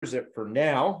it for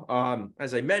now.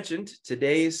 As I mentioned,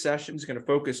 today's session is going to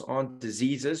focus on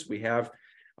diseases. We have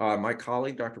my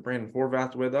colleague, Dr. Brandon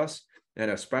Horvath, with us,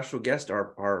 and a special guest,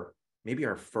 maybe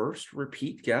our first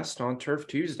repeat guest on Turf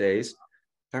Tuesdays,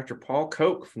 Dr. Paul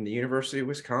Koch from the University of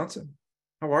Wisconsin.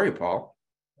 How are you, Paul?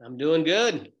 I'm doing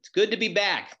good. It's good to be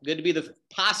back. Good to be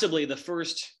possibly the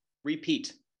first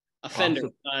repeat offender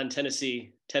on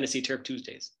Tennessee Turf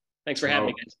Tuesdays. Thanks for having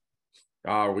me, guys.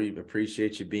 We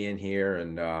appreciate you being here.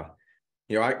 And,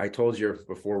 I told you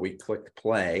before we clicked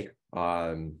play,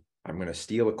 I'm going to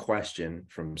steal a question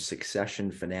from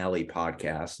Succession Finale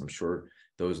podcast. I'm sure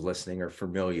those listening are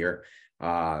familiar.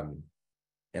 And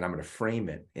I'm going to frame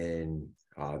it in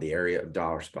the area of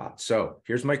dollar spot. So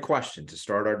here's my question to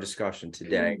start our discussion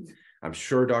today. I'm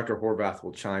sure Dr. Horvath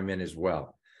will chime in as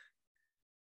well.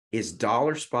 Is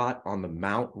dollar spot on the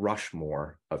Mount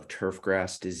Rushmore of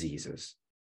turfgrass diseases?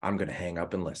 I'm going to hang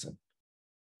up and listen.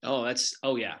 That's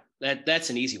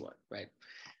an easy one, right?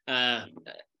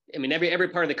 Every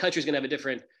part of the country is going to have a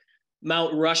different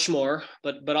Mount Rushmore,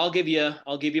 but I'll give you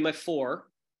my four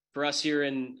for us here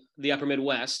in the upper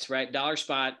Midwest, right? Dollar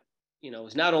spot,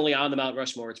 is not only on the Mount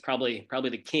Rushmore, it's probably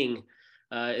the king,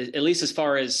 at least as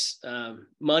far as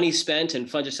money spent and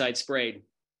fungicide sprayed.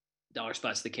 Dollar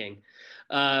spot's the king.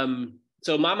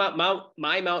 So my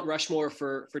Mount Rushmore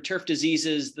for turf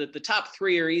diseases, the top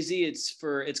three are easy. It's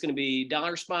going to be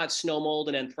dollar spot, snow mold,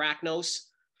 and anthracnose.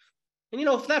 And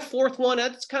for that fourth one,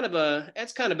 that's kind of a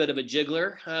bit of a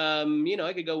jiggler.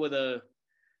 I could go with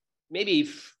maybe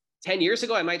 10 years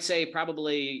ago, I might say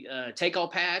probably take-all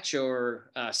patch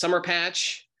or summer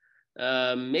patch.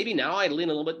 Maybe now I'd lean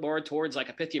a little bit more towards like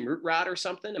a Pythium root rot or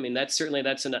something. It's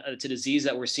a disease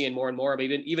that we're seeing more and more. But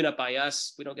even up by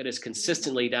us, we don't get as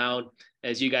consistently down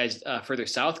as you guys further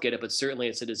south get it, but certainly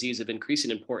it's a disease of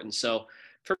increasing importance. So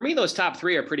for me, those top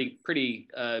three are pretty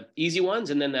easy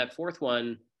ones. And then that fourth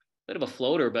one, bit of a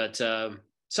floater, but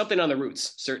something on the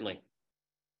roots, certainly.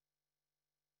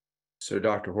 So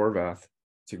Dr. Horvath,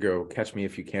 to go catch me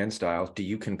if you can style, do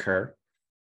you concur?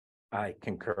 I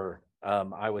concur.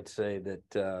 I would say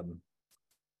that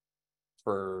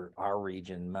for our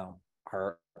region,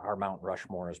 our Mount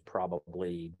Rushmore is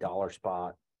probably dollar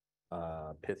spot,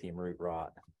 Pythium root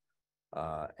rot,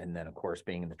 and then of course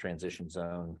being in the transition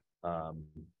zone,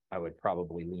 I would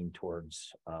probably lean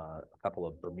towards a couple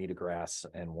of Bermuda grass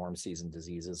and warm season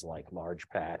diseases like large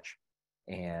patch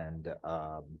and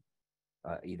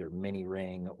either mini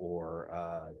ring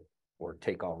or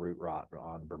take all root rot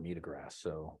on Bermuda grass.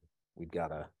 So we've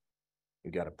got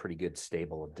a pretty good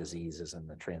stable of diseases in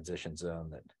the transition zone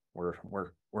that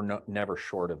we're never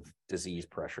short of disease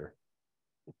pressure.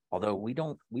 Although we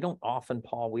don't often,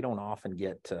 Paul,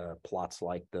 get plots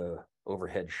like the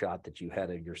overhead shot that you had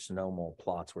of your snow mold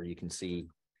plots where you can see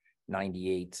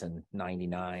 98s and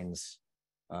 99s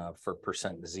for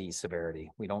percent disease severity.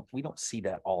 We don't see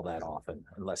that all that often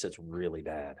unless it's really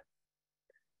bad.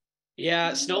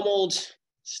 Yeah, snow mold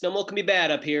can be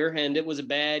bad up here, and it was a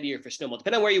bad year for snow mold.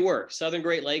 Depending on where you were. Southern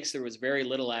Great Lakes, there was very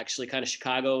little actually, kind of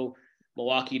Chicago,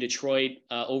 Milwaukee, Detroit,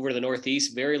 over to the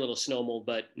Northeast, very little snow mold,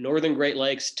 but Northern Great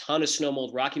Lakes, ton of snow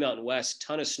mold, Rocky Mountain West,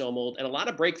 ton of snow mold, and a lot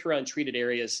of breakthrough on treated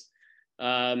areas.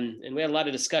 And we had a lot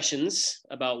of discussions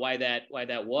about why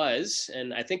that was.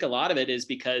 And I think a lot of it is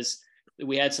because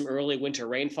we had some early winter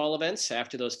rainfall events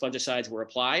after those fungicides were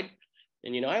applied.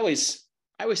 And, I always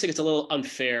think it's a little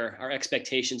unfair, our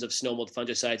expectations of snow mold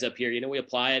fungicides up here. We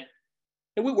apply it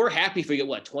and we're happy if we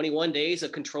get 21 days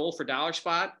of control for dollar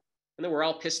spot. And then we're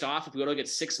all pissed off if we don't get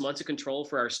 6 months of control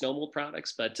for our snow mold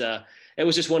products. But it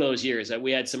was just one of those years that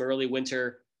we had some early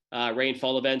winter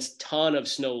rainfall events, ton of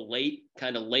snow late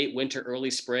winter, early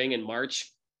spring in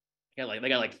March. They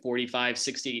got like 45,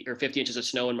 60 or 50 inches of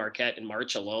snow in Marquette in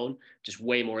March alone, just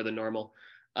way more than normal.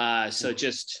 So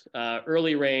just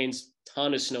early rains,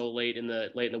 ton of snow late in the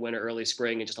winter, early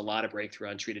spring, and just a lot of breakthrough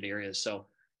on treated areas. So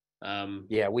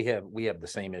we have the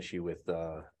same issue with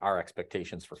our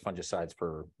expectations for fungicides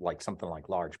for like something like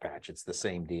large patch. It's the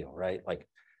same deal, right? Like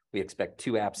we expect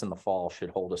 2 apps in the fall should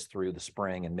hold us through the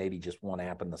spring, and maybe just 1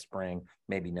 app in the spring,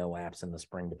 maybe no apps in the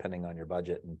spring, depending on your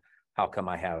budget. And how come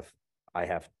I have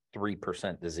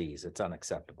 3% disease? It's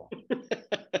unacceptable.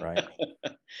 Right.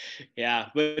 Yeah.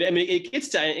 But it gets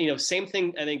to, same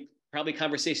thing, I think probably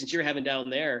conversations you're having down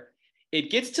there. It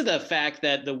gets to the fact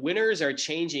that the winters are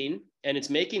changing and it's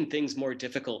making things more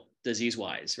difficult disease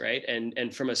wise. Right.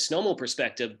 And from a snow mold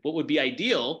perspective, what would be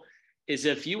ideal is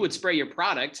if you would spray your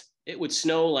product, it would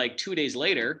snow like 2 days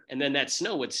later, and then that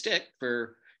snow would stick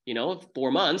for,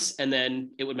 4 months, and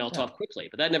then it would melt off quickly.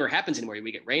 But that never happens anymore.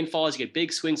 We get rainfalls, you get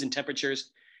big swings in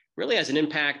temperatures. really has an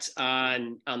impact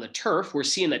on the turf. We're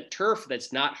seeing that turf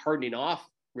that's not hardening off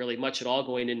really much at all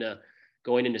going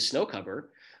into snow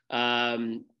cover,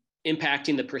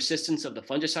 impacting the persistence of the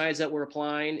fungicides that we're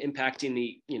applying, impacting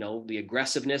the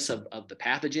aggressiveness of the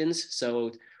pathogens.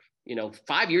 So,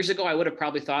 5 years ago, I would have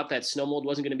probably thought that snow mold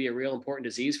wasn't going to be a real important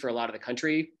disease for a lot of the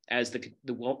country as the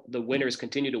winters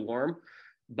continue to warm.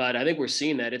 But I think we're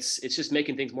seeing that it's just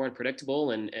making things more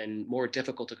unpredictable and more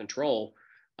difficult to control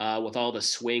with all the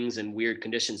swings and weird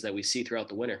conditions that we see throughout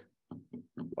the winter.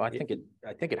 Well, I think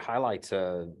it highlights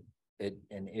an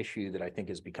issue that I think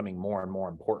is becoming more and more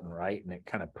important, right? And it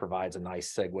kind of provides a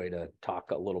nice segue to talk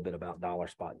a little bit about dollar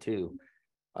spot too.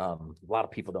 A lot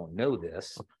of people don't know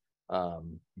this,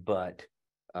 but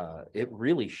it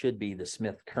really should be the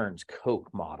Smith-Kearns Koch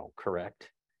model, correct?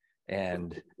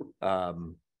 And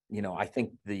I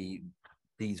think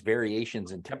these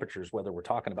variations in temperatures, whether we're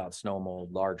talking about snow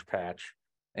mold, large patch,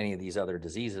 any of these other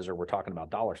diseases, or we're talking about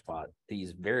dollar spot,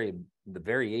 the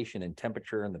variation in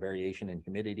temperature and the variation in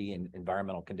humidity and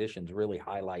environmental conditions really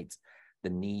highlights the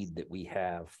need that we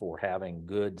have for having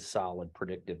good, solid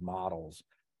predictive models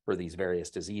for these various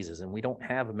diseases. And we don't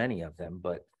have many of them,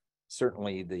 but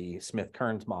certainly the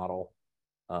Smith-Kearns model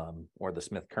or the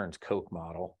Smith-Kearns Koch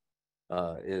model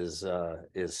is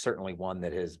certainly one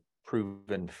that has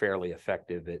proven fairly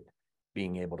effective at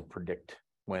being able to predict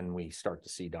when we start to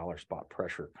see dollar spot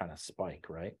pressure kind of spike,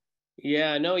 right?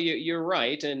 Yeah, no, you're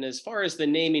right. And as far as the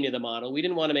naming of the model, we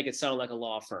didn't want to make it sound like a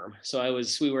law firm. So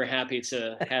we were happy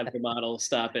to have the model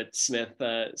stop at Smith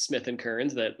and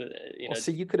Kearns.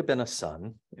 So you could have been a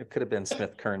son. It could have been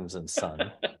Smith, Kearns and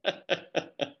Son.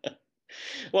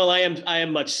 Well, I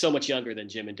am so much younger than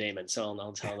Jim and Damon, so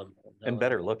I'll tell them. And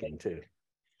better looking too.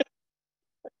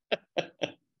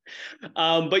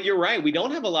 But you're right. We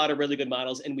don't have a lot of really good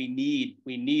models, and we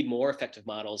need more effective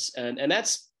models. And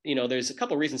that's, there's a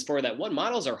couple of reasons for that. One,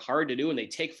 models are hard to do and they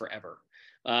take forever.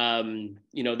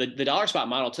 The dollar spot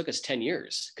model took us 10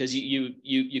 years because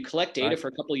you collect data for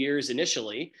a couple of years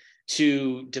initially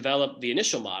to develop the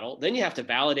initial model. Then you have to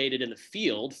validate it in the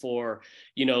field for,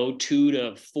 2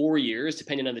 to 4 years,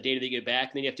 depending on the data that you get back.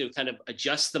 And then you have to kind of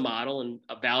adjust the model and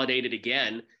validate it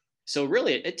again. So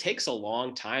really, it takes a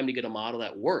long time to get a model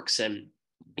that works. And,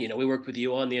 we worked with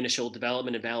you on the initial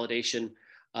development and validation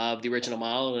of the original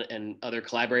model and other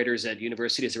collaborators at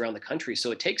universities around the country.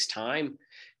 So it takes time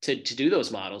to do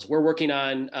those models. We're working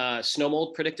on snow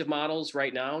mold predictive models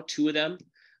right now, 2 of them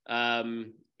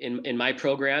in my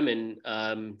program in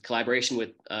collaboration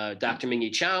with Dr.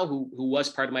 Ming-Yi Chow, who was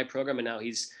part of my program, and now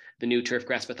he's the new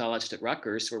turfgrass pathologist at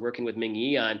Rutgers. So we're working with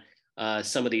Ming-Yi on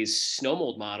some of these snow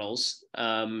mold models,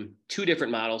 2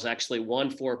 different models, actually, one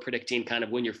for predicting kind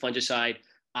of when your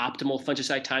optimal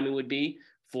fungicide timing would be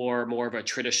for more of a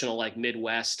traditional like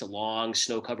Midwest long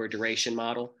snow cover duration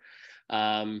model.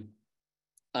 And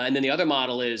then the other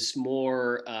model is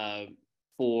more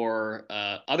for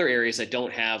other areas that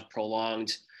don't have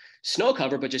prolonged snow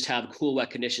cover, but just have cool,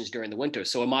 wet conditions during the winter.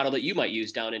 So a model that you might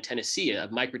use down in Tennessee, a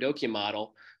microdochium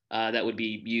model that would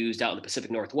be used out in the Pacific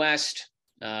Northwest,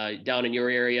 down in your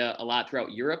area, a lot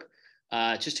throughout Europe,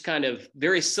 just to kind of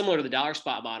very similar to the dollar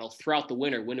spot model throughout the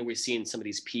winter. When are we seeing some of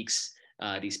these peaks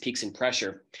in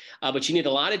pressure? But you need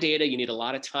a lot of data. You need a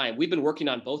lot of time. We've been working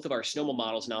on both of our snow mold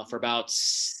models now for about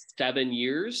 7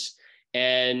 years.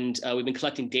 And we've been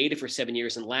collecting data for 7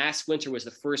 years. And last winter was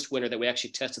the first winter that we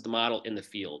actually tested the model in the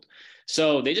field.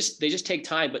 So they just take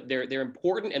time, but they're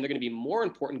important, and they're going to be more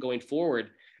important going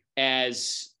forward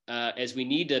as we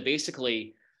need to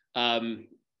basically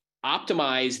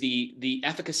optimize the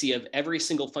efficacy of every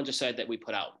single fungicide that we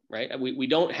put out, right? We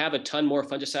don't have a ton more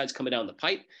fungicides coming down the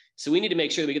pipe. So we need to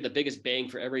make sure that we get the biggest bang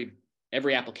for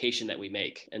every application that we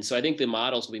make. And so I think the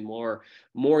models will be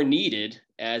more needed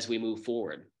as we move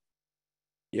forward.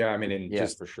 Yeah, I mean, and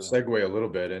just for sure. Segue a little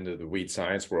bit into the weed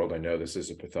science world. I know this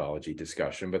is a pathology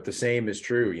discussion, but the same is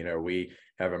true. We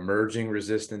have emerging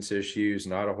resistance issues,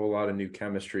 not a whole lot of new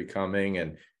chemistry coming.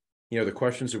 And, the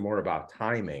questions are more about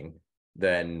timing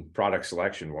than product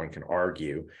selection, one can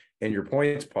argue. And your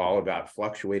points, Paul, about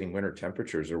fluctuating winter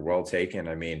temperatures are well taken.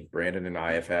 I mean, Brandon and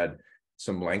I have had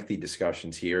some lengthy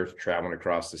discussions here, traveling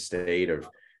across the state of,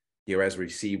 as we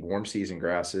see warm season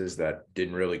grasses that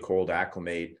didn't really cold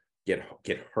acclimate, get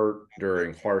hurt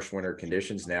during harsh winter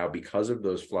conditions now because of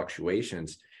those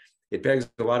fluctuations. It begs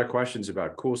a lot of questions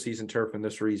about cool season turf in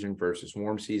this region versus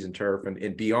warm season turf,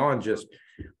 and beyond just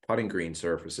putting green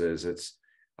surfaces. It's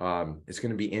going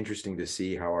to be interesting to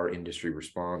see how our industry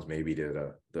responds maybe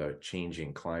to the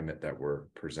changing climate that we're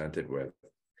presented with.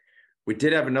 We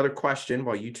did have another question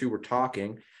while you two were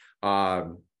talking.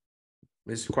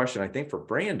 This is a question, I think, for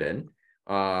Brandon.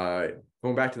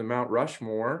 Going back to the Mount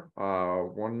Rushmore,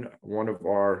 one of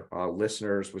our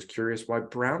listeners was curious why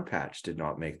brown patch did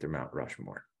not make their Mount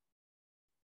Rushmore.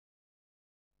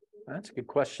 That's a good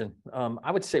question.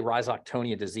 I would say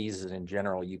rhizoctonia diseases in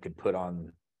general, you could put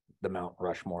on the Mount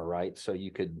Rushmore, right? So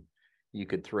you could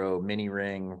throw mini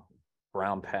ring,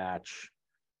 brown patch,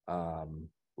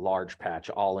 large patch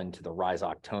all into the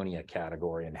rhizoctonia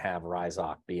category and have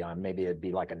rhizoc be on. Maybe it'd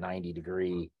be like a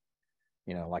 90-degree,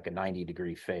 like a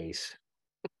 90-degree face,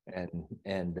 and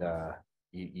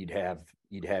you'd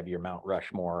have your Mount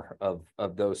Rushmore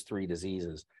of those three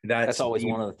diseases. That's always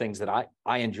one of the things that I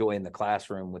enjoy in the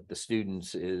classroom with the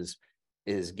students is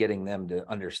getting them to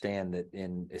understand that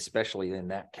especially in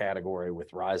that category with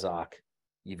rhizoc,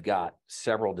 you've got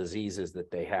several diseases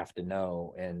that they have to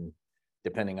know, and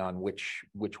depending on which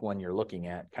one you're looking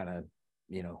at, kind of,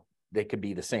 they could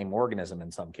be the same organism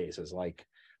in some cases, like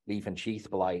leaf and sheath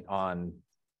blight on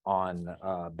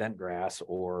bent grass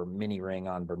or mini ring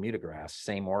on Bermuda grass.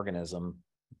 Same organism,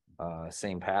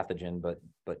 same pathogen, but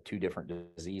two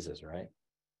different diseases, right?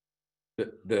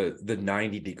 The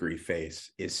 90-degree face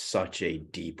is such a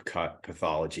deep cut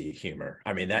pathology humor.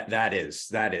 I mean, that is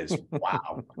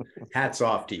wow. Hats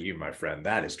off to you, my friend.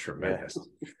 That is tremendous.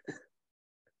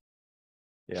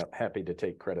 Yeah, happy to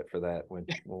take credit for that.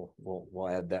 We'll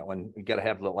add that one. You got to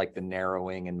have like the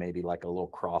narrowing and maybe like a little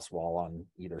cross wall on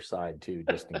either side too,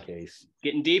 just in case.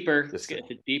 Getting deeper. It's getting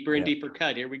a deeper and deeper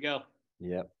cut. Here we go.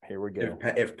 Yep, here we go.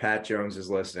 If Pat Jones is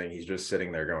listening, he's just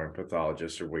sitting there going,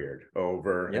 pathologists are weird,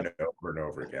 over and over and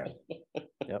over again.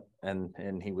 Yep,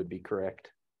 and he would be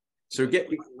correct. So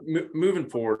moving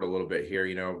forward a little bit here,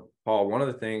 Paul, one of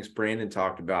the things Brandon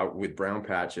talked about with brown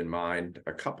patch in mind,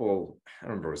 I don't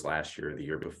remember if it was last year or the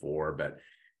year before, but,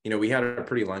 we had a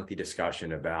pretty lengthy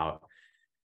discussion about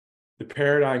the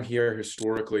paradigm here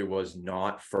historically was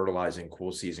not fertilizing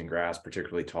cool season grass,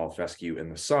 particularly tall fescue in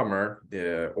the summer.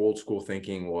 The old school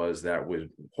thinking was that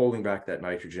with holding back that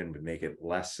nitrogen would make it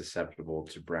less susceptible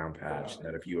to brown patch,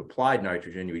 that if you applied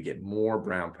nitrogen, you would get more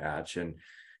brown patch. And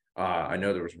I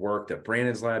know there was work that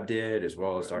Brandon's lab did, as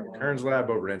well as Dr. Kern's lab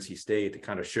over at NC State, that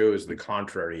kind of shows the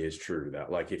contrary is true,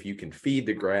 that like if you can feed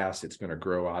the grass, it's going to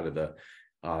grow out of the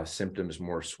symptoms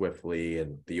more swiftly,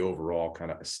 and the overall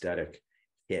kind of aesthetic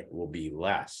hit will be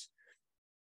less.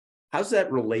 How does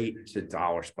that relate to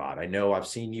dollar spot? I know I've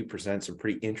seen you present some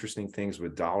pretty interesting things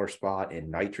with dollar spot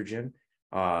and nitrogen,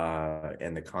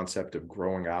 and the concept of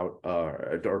growing out,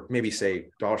 or maybe say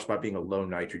dollar spot being a low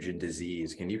nitrogen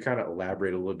disease. Can you kind of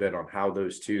elaborate a little bit on how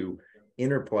those two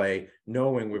interplay,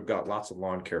 knowing we've got lots of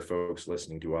lawn care folks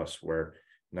listening to us where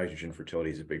nitrogen fertility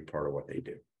is a big part of what they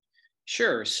do?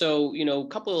 Sure. So,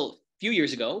 few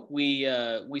years ago, we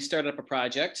started up a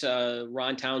project.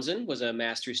 Ron Townsend was a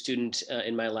master's student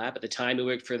in my lab at the time. He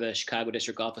worked for the Chicago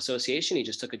District Golf Association. He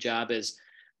just took a job as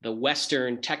the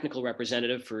Western technical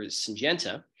representative for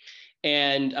Syngenta.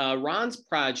 And Ron's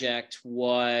project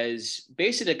was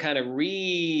basically to kind of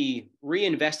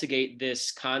reinvestigate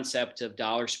this concept of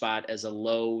dollar spot as a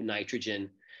low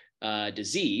nitrogen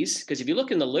disease. Because if you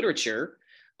look in the literature,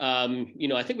 I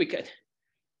think we could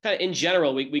kind of in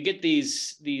general, we get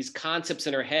these concepts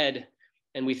in our head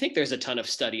and we think there's a ton of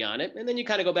study on it. And then you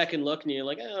kind of go back and look and you're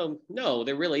like, oh, no,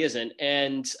 there really isn't.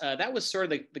 And that was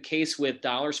sort of the case with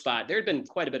dollar spot. There had been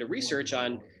quite a bit of research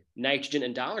on nitrogen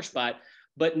and dollar spot,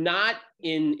 but not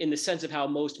in the sense of how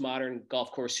most modern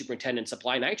golf course superintendents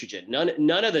apply nitrogen.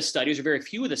 None of the studies, or very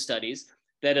few of the studies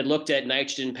that had looked at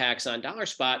nitrogen impacts on dollar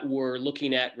spot, were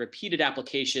looking at repeated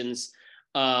applications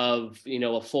of a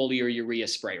foliar urea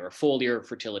spray or a foliar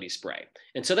fertility spray.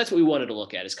 And so that's what we wanted to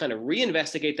look at, is kind of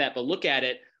reinvestigate that, but look at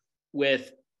it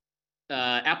with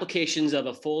applications of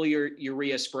a foliar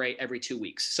urea spray every 2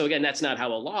 weeks. So again, that's not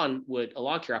how a lawn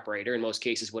care operator in most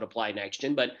cases would apply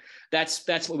nitrogen, but that's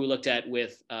what we looked at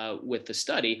with the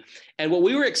study. And what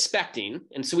we were expecting,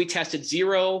 and so we tested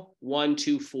 0, 1,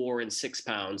 2, 4, and 6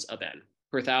 pounds of N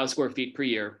per 1,000 square feet per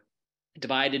year,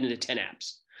 divided into 10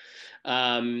 apps.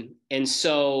 And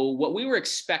so what we were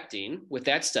expecting with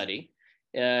that study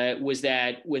was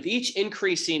that with each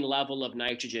increasing level of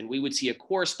nitrogen, we would see a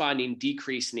corresponding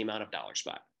decrease in the amount of dollar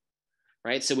spot,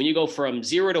 right? So when you go from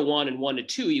 0 to 1 and 1 to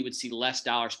 2, you would see less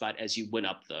dollar spot as you went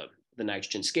up the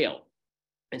nitrogen scale.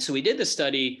 And so we did the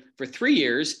study for 3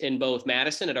 years in both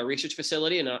Madison at our research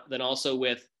facility, and then also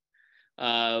with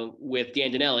Dan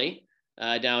Dinelli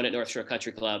down at North Shore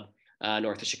Country Club,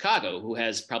 north of Chicago, who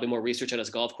has probably more research on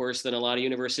his golf course than a lot of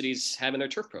universities have in their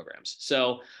turf programs.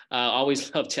 So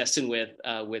always love testing with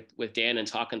Dan and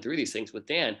talking through these things with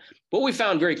Dan. What we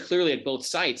found very clearly at both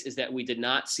sites is that we did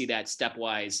not see that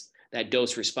stepwise, that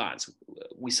dose response.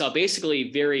 We saw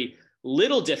basically very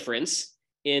little difference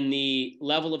in the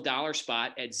level of dollar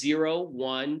spot at 0,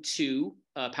 1, 2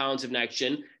 pounds of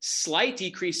nitrogen, slight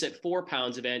decrease at 4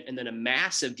 pounds of N, and then a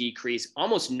massive decrease,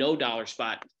 almost no dollar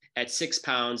spot at 6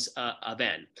 pounds of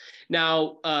N.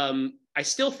 Now, I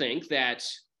still think that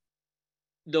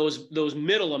those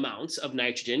middle amounts of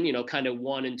nitrogen, kind of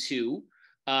 1 and 2,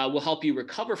 will help you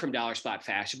recover from dollar spot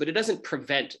faster, but it doesn't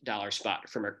prevent dollar spot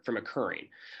from occurring.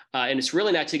 And it's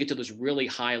really not to get to those really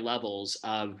high levels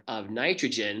of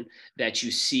nitrogen that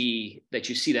you see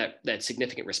that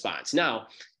significant response. Now,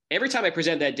 every time I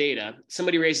present that data,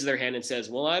 somebody raises their hand and says,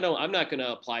 well, I'm not going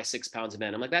to apply 6 pounds of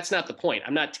N. I'm like, that's not the point.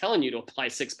 I'm not telling you to apply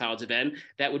 6 pounds of N.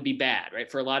 That would be bad, right?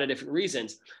 For a lot of different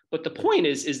reasons. But the point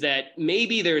is that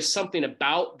maybe there's something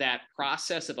about that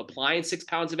process of applying 6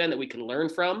 pounds of N that we can learn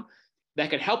from that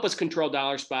can help us control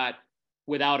dollar spot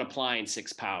without applying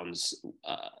 6 pounds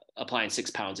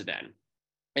of N.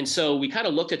 And so we kind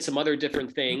of looked at some other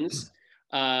different things.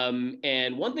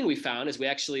 And one thing we found is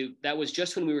that was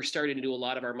just when we were starting to do a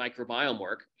lot of our microbiome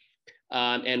work.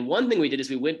 And one thing we did is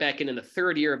we went back in the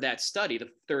third year of that study, the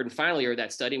third and final year of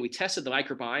that study, and we tested the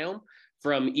microbiome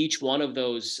from each one of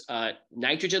those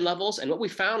nitrogen levels. And what we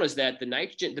found is that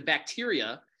the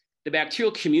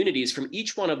bacterial communities from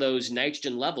each one of those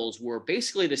nitrogen levels were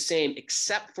basically the same,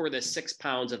 except for the 6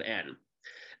 pounds of N.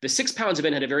 The 6 pounds of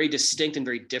N had a very distinct and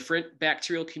very different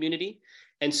bacterial community.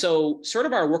 And so sort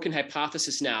of our working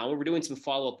hypothesis now, and we're doing some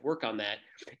follow-up work on that,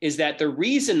 is that the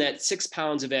reason that 6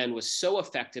 pounds of N was so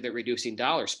effective at reducing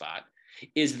dollar spot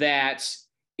is that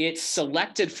it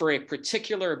selected for a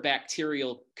particular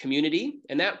bacterial community.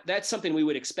 And that's something we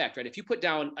would expect, right? If you put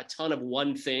down a ton of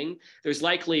one thing, there's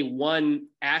likely one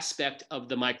aspect of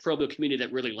the microbial community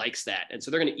that really likes that. And so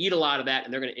they're going to eat a lot of that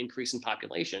and they're going to increase in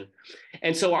population.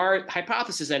 And so our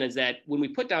hypothesis then is that when we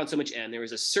put down so much N, there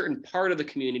was a certain part of the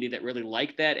community that really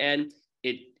liked that N.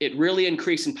 It really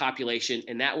increased in population.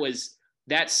 And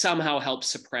that somehow helps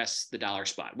suppress the dollar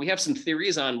spot. We have some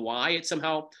theories on why it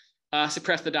somehow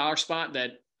suppressed the dollar spot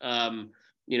that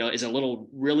is a little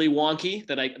really wonky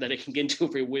that I can get into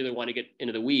if we really want to get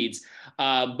into the weeds.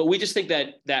 But we just think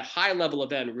that high level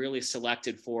of N really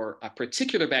selected for a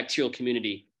particular bacterial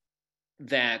community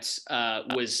that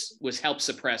was helped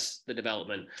suppress the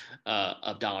development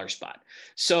of dollar spot.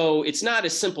 So it's not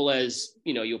as simple as,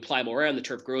 you apply more N, the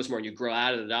turf grows more and you grow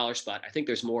out of the dollar spot. I think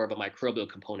there's more of a microbial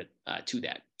component to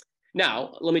that.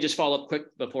 Now, let me just follow up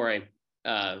quick before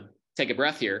I take a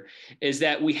breath here, is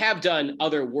that we have done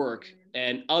other work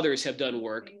and others have done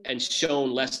work and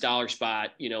shown less dollar spot,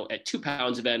 at 2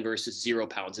 pounds of N versus 0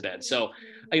 pounds of N. So,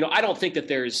 I don't think that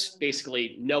there's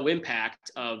basically no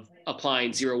impact of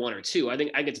applying 0, 1, or 2. I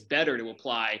think it's better to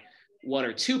apply 1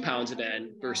 or 2 pounds of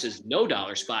N versus no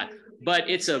dollar spot, but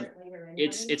it's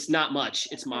not much.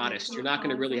 It's modest. You're not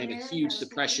going to really have a huge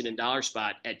suppression in dollar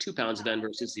spot at 2 pounds of N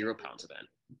versus 0 pounds of N.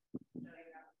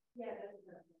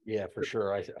 Yeah, for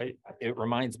sure. It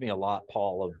reminds me a lot,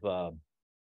 Paul, of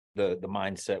the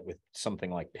mindset with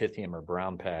something like Pythium or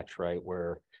brown patch, right?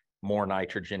 Where more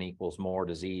nitrogen equals more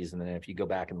disease. And then if you go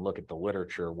back and look at the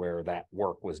literature where that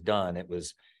work was done, it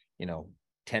was,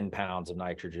 10 pounds of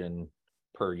nitrogen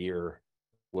per year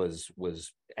was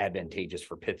advantageous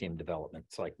for Pythium development.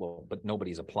 It's like, well, but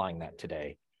nobody's applying that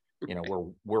today.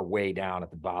 We're way down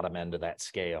at the bottom end of that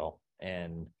scale.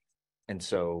 And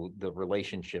so the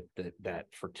relationship that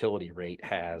fertility rate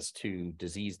has to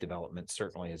disease development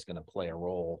certainly is going to play a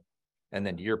role. And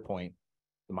then to your point,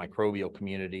 the microbial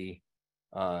community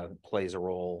plays a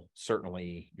role.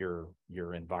 Certainly your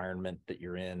environment that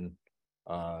you're in,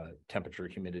 temperature,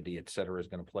 humidity, et cetera, is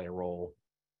going to play a role.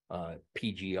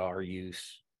 PGR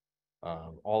use,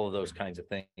 all of those kinds of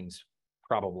things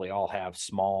probably all have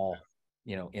small,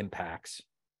 impacts.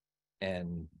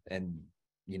 And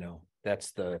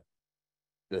that's the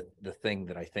thing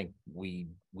that I think we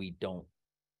don't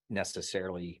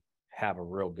necessarily have a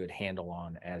real good handle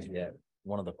on as yet.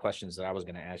 One of the questions that I was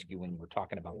going to ask you when you were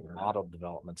talking about the model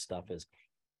development stuff is,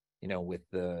 with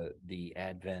the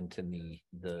advent and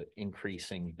the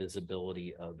increasing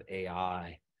visibility of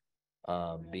AI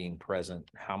being present,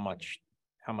 how much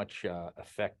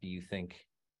effect do you think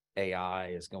AI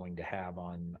is going to have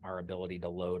on our ability to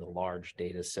load a large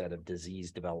data set of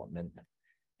disease development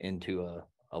into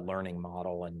a learning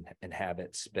model and have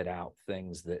it spit out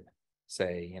things that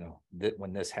say, that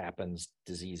when this happens,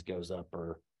 disease goes up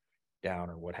or down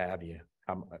or what have you?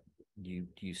 Do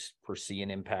you foresee an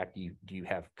impact? Do you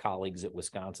have colleagues at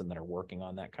Wisconsin that are working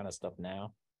on that kind of stuff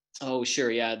now? Oh,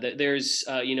 sure. Yeah. There's,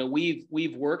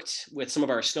 we've worked with some of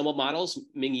our snowmobile models.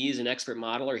 Ming Yi is an expert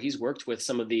modeler. He's worked with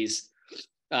some of these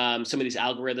some of these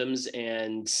algorithms,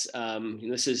 and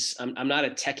this is I'm not a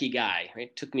techie guy,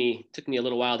 right? Took me a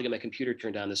little while to get my computer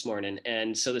turned on this morning,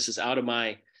 and so this is out of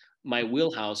my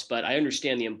wheelhouse, but I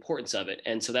understand the importance of it,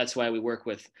 and so that's why we work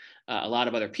with a lot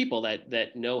of other people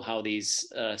that know how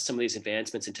these some of these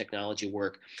advancements in technology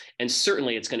work, and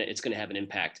certainly it's gonna have an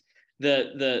impact.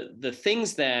 The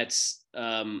things that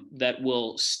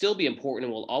will still be important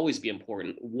and will always be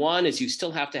important. One is you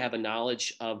still have to have a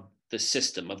knowledge of the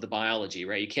system, of the biology,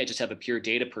 right? You can't just have a pure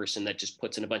data person that just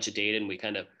puts in a bunch of data and we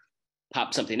kind of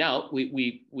pop something out.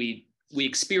 We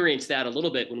experienced that a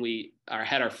little bit when we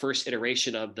had our first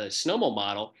iteration of the snowmobile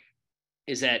model,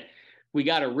 is that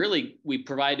we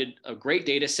provided a great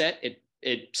data set.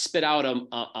 It spit out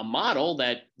a model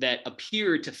that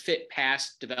appeared to fit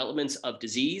past developments of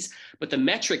disease, but the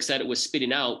metrics that it was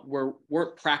spitting out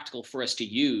weren't practical for us to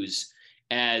use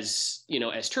as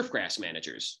turfgrass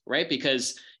managers, right?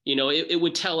 Because it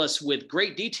would tell us with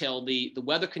great detail the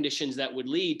weather conditions that would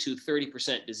lead to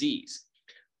 30% disease,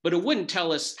 but it wouldn't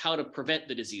tell us how to prevent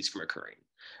the disease from occurring,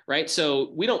 right?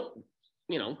 So we don't,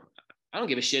 I don't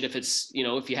give a shit if it's,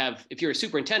 if you're a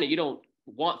superintendent, you don't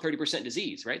want 30%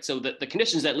 disease, right? So the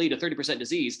conditions that lead to 30%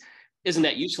 disease isn't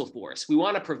that useful for us. We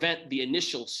want to prevent the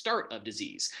initial start of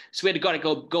disease. So we had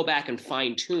to go back and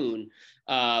fine tune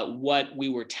what we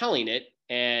were telling it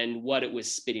and what it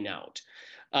was spitting out.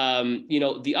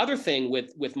 The other thing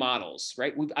with models,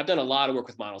 right? I've done a lot of work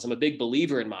with models. I'm a big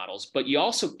believer in models, but you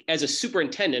also, as a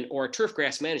superintendent or a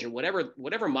turfgrass manager,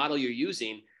 whatever model you're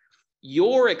using,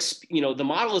 the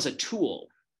model is a tool.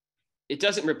 It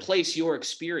doesn't replace your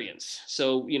experience.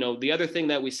 So, the other thing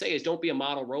that we say is don't be a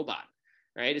model robot,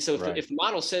 right? So if the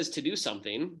model says to do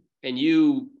something and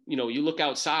you look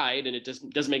outside and it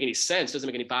doesn't make any sense, doesn't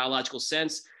make any biological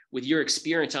sense with your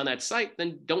experience on that site,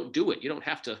 then don't do it. You don't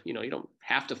have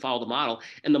to follow the model,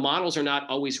 and the models are not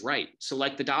always right. So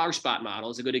like the dollar spot model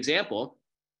is a good example.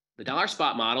 The dollar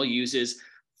spot model uses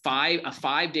a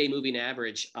 5-day moving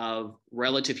average of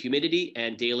relative humidity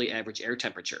and daily average air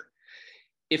temperature.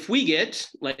 If we get,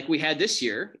 like we had this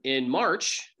year in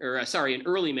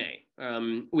early May,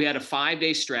 we had a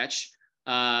 5-day stretch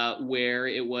where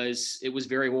it was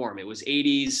very warm. It was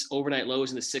 80s, overnight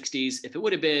lows in the 60s. If it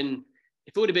would have been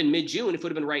mid-June, if it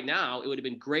would have been right now, it would have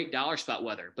been great dollar spot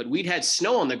weather. But we'd had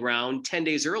snow on the ground 10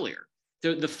 days earlier.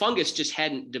 The fungus just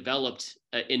hadn't developed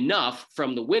enough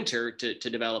from the winter to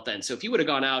develop then. So if you would have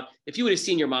gone out, if you would have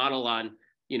seen your model on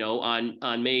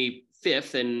May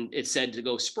 5th and it said to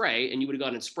go spray and you would have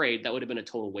gone and sprayed, that would have been a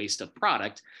total waste of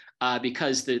product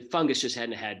because the fungus just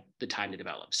hadn't had the time to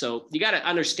develop. So you got to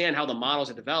understand how the models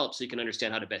are developed so you can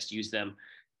understand how to best use them.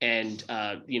 And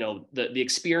the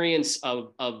experience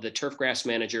of the turfgrass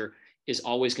manager is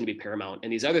always going to be paramount.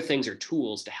 And these other things are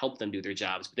tools to help them do their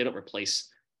jobs, but they don't replace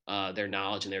their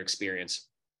knowledge and their experience.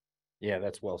 Yeah,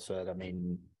 that's well said. I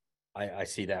mean, I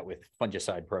see that with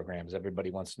fungicide programs. Everybody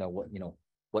wants to know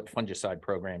what fungicide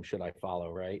program should I follow,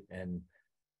 right? And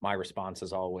my response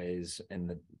is always,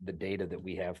 and the data that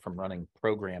we have from running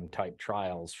program type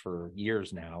trials for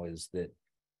years now, is that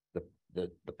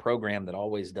the program that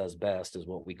always does best is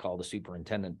what we call the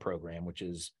superintendent program, which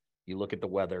is you look at the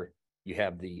weather, you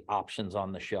have the options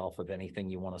on the shelf of anything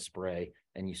you want to spray,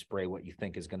 and you spray what you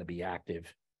think is going to be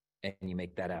active, and you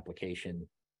make that application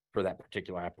for that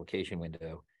particular application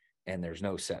window, and there's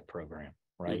no set program.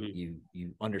 Right. Mm-hmm.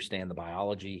 You understand the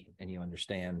biology and you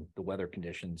understand the weather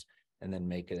conditions, and then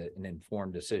make an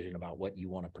informed decision about what you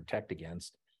want to protect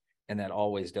against. And that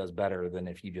always does better than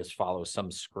if you just follow some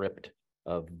script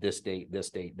of this date, this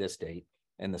date, this date.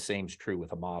 And the same's true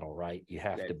with a model, right? You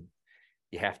have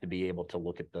to be able to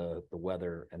look at the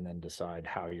weather and then decide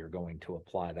how you're going to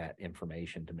apply that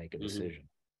information to make a decision.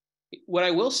 What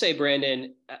I will say,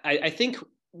 Brandon, I think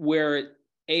where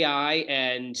AI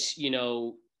and,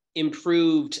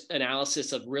 improved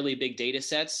analysis of really big data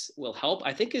sets will help,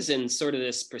 I think, is in sort of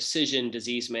this precision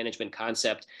disease management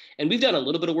concept. And we've done a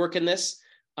little bit of work in this,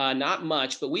 not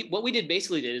much, but what we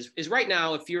basically did is right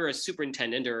now, if you're a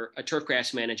superintendent or a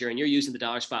turfgrass manager and you're using the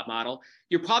dollar spot model,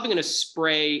 you're probably going to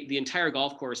spray the entire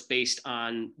golf course based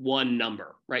on one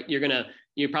number, right? You're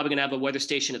probably going to have a weather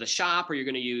station at the shop, or you're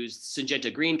going to use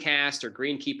Syngenta Greencast or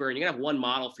Greenkeeper, and you're going to have one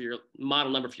model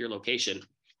number for your location.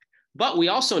 But we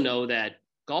also know that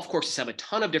golf courses have a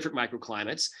ton of different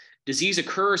microclimates. Disease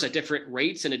occurs at different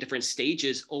rates and at different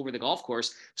stages over the golf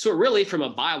course. So really, from a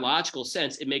biological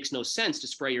sense, it makes no sense to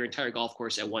spray your entire golf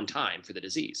course at one time for the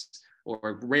disease,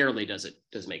 or rarely does it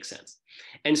make sense.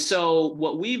 And so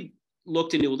what we've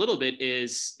looked into a little bit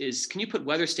is can you put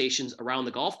weather stations around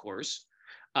the golf course?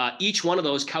 Each one of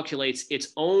those calculates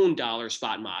its own dollar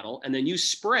spot model, and then you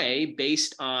spray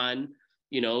based on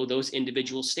those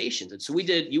individual stations. And so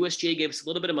USGA gave us a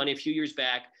little bit of money a few years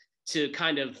back to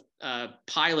kind of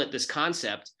pilot this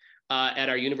concept at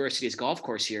our university's golf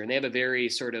course here. And they have a very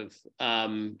sort of,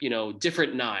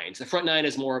 different nines. The front nine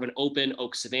is more of an open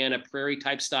oak savanna prairie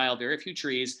type style, very few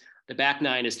trees. The back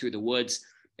nine is through the woods.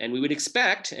 And we would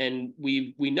expect, and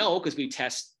we know because we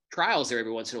test trials there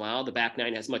every once in a while, the back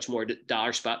nine has much more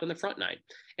dollar spot than the front nine.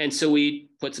 And so we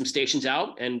put some stations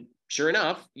out, and sure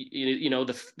enough,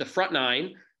 the front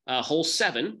nine, hole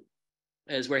 7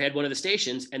 is where I had one of the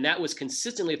stations. And that was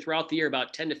consistently throughout the year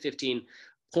about 10 to 15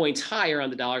 points higher on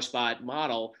the dollar spot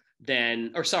model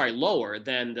lower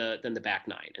than the back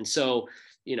nine. And so,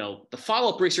 the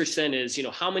follow-up research then is,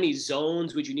 how many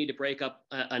zones would you need to break up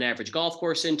an average golf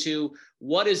course into?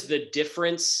 What is the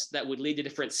difference that would lead to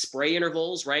different spray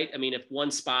intervals, right? I mean, if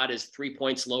one spot is 3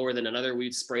 points lower than another,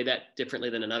 we'd spray that differently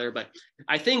than another. But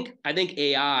I think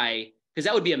AI, because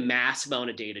that would be a mass amount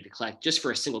of data to collect just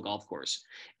for a single golf course.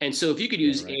 And so if you could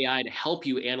use AI to help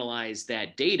you analyze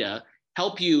that data,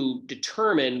 help you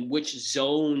determine which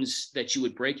zones that you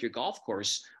would break your golf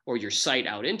course or your site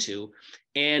out into,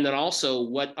 and then also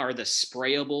what are the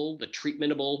sprayable, the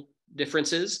treatmentable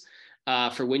differences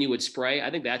for when you would spray. I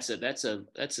think that's a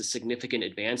significant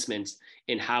advancement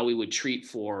in how we would treat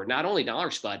for not only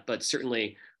dollar spot, but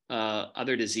certainly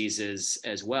other diseases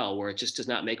as well, where it just does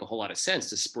not make a whole lot of sense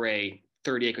to spray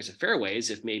 30 acres of fairways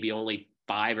if maybe only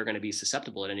 5 are going to be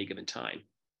susceptible at any given time.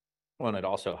 Well, and it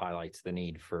also highlights the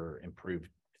need for improved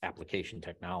application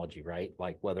technology, right?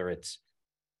 Like whether it's,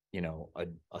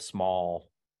 a small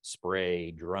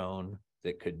spray drone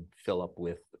that could fill up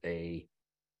with a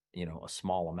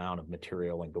small amount of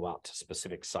material and go out to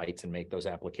specific sites and make those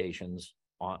applications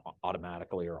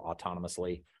automatically or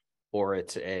autonomously, or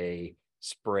it's a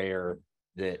sprayer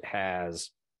that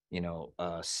has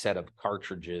a set of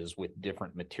cartridges with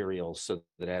different materials so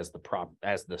that as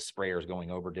the sprayer is going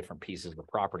over different pieces of the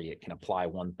property, it can apply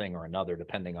one thing or another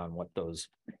depending on what those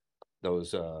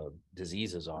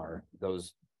diseases are.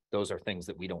 Those are things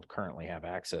that we don't currently have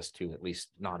access to, at least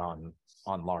not on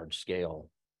large scale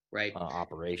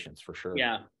operations, for sure.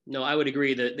 Yeah, no, I would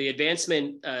agree that the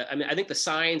advancement, I think the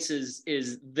science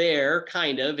is there,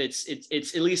 kind of. It's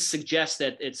at least suggests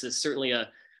that it's certainly an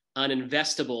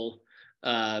investable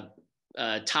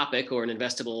topic or an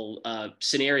investable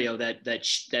scenario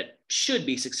that should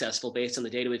be successful based on the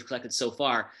data we've collected so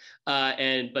far.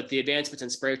 But the advancements in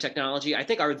sprayer technology, I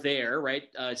think, are there, right?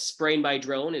 Spraying by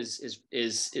drone is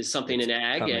something in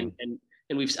ag, and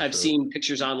I've seen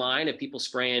pictures online of people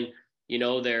spraying,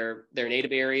 their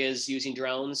native areas using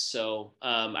drones. So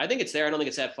I think it's there. I don't think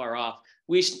it's that far off.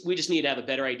 We just need to have a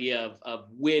better idea of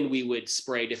when we would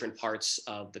spray different parts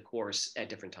of the course at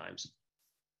different times.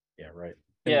 Yeah, right.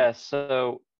 Yeah,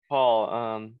 so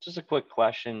Paul, just a quick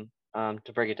question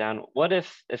to break it down. What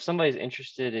if somebody's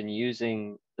interested in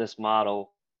using this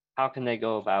model, how can they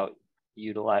go about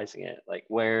utilizing it? Like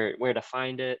where to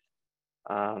find it,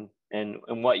 and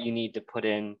what you need to put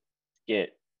in to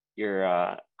get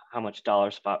your how much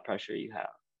dollar spot pressure you have?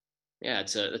 Yeah,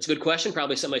 that's a good question.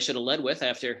 Probably something I should have led with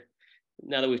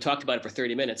now that we've talked about it for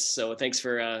 30 minutes. So thanks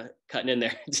for cutting in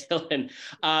there, Dylan.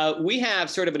 We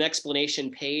have sort of an explanation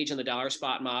page on the dollar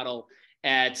spot model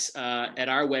at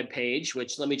our webpage,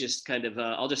 which let me just kind of,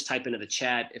 I'll just type into the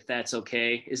chat if that's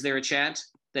okay. Is there a chat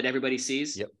that everybody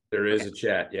sees? Yep, there is a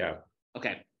chat, yeah.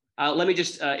 Okay. Let me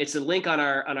just, it's a link on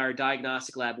our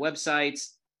diagnostic lab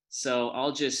websites. So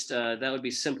I'll just, that would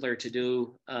be simpler to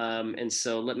do. And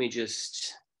so let me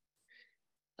just,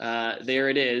 there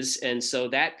it is. And so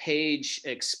that page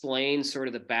explains sort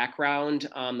of the background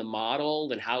on the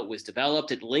model and how it was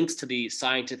developed. It links to the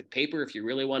scientific paper if you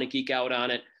really want to geek out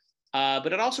on it.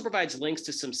 But it also provides links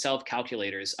to some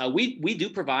self-calculators. We do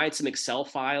provide some Excel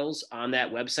files on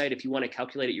that website if you want to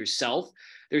calculate it yourself.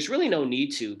 There's really no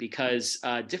need to, because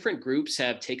different groups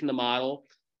have taken the model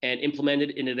and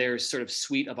implemented into their sort of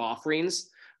suite of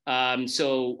offerings.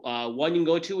 So one you can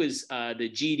go to is the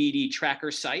GDD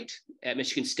tracker site at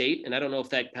Michigan State. And I don't know if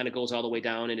that kind of goes all the way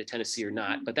down into Tennessee or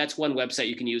not, but that's one website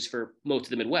you can use for most of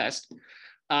the Midwest.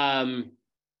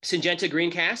 Syngenta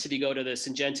Greencast, if you go to the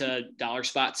Syngenta Dollar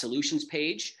Spot Solutions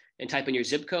page and type in your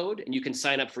zip code, and you can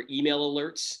sign up for email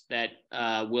alerts that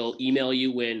will email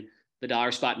you when the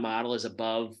dollar spot model is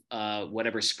above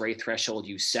whatever spray threshold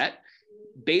you set.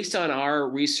 Based on our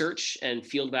research and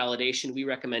field validation, we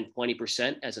recommend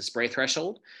 20% as a spray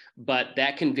threshold, but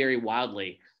that can vary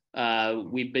wildly.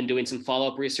 We've been doing some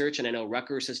follow-up research, and I know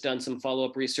Rutgers has done some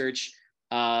follow-up research.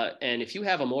 And if you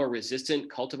have a more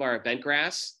resistant cultivar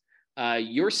bentgrass,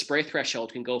 your spray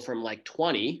threshold can go from like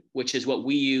 20, which is what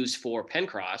we use for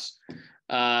Pencross,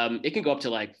 it can go up to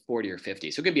like 40 or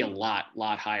 50. So it could be a lot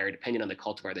higher depending on the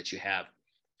cultivar that you have.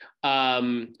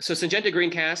 So Syngenta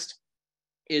Greencast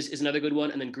is another good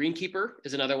one. And then Greenkeeper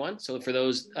is another one. So for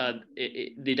those,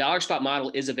 the dollar spot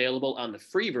model is available on the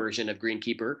free version of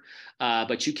Greenkeeper,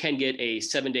 but you can get a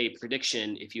 7-day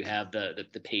prediction if you have the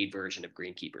paid version of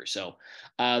Greenkeeper. So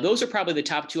those are probably the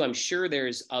top two. I'm sure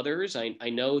there's others. I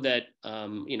know that,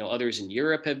 others in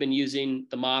Europe have been using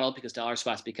the model because dollar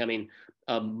spot's becoming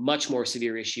a much more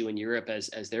severe issue in Europe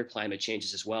as their climate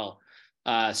changes as well.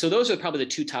 So those are probably the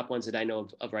two top ones that I know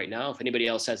of right now. If anybody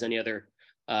else has any other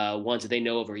ones that they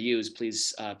know of or use,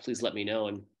 please let me know,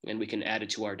 and we can add it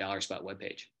to our dollar spot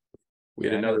webpage. We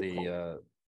had another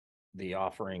the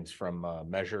offerings from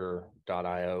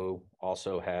measure.io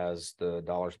also has the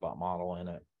dollar spot model in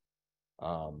it.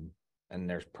 And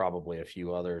there's probably a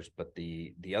few others, but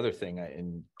the other thing,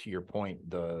 and to your point,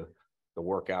 the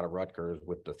work out of Rutgers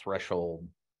with the threshold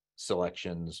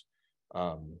selections,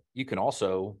 you can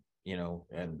also,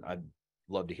 and I'd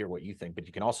love to hear what you think, but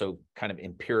you can also kind of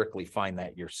empirically find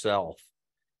that yourself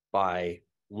by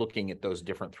looking at those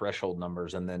different threshold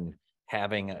numbers and then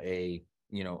having a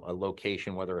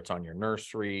location, whether it's on your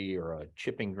nursery or a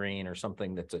chipping green or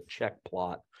something that's a check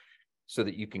plot, so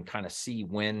that you can kind of see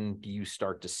when do you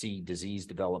start to see disease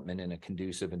development in a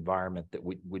conducive environment that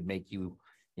would make you,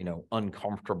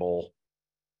 uncomfortable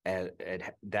at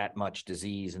that much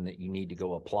disease and that you need to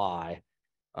go apply.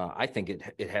 I think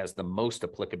it has the most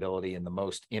applicability and the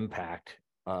most impact,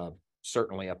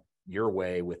 certainly up your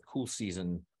way with cool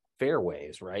season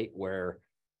fairways, right? Where,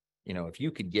 if you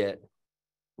could get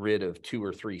rid of 2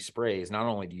 or 3 sprays, not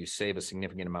only do you save a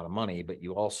significant amount of money, but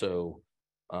you also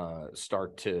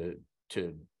start to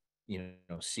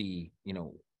see,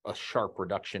 a sharp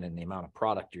reduction in the amount of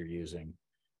product you're using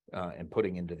and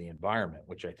putting into the environment,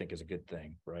 which I think is a good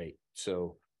thing, right?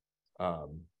 So,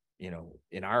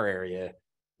 in our area,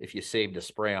 if you saved a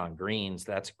spray on greens,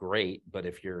 that's great. But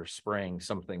if you're spraying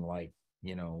something like,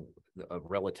 a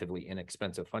relatively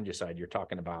inexpensive fungicide, you're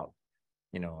talking about,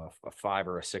 a $500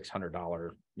 or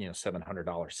 $600,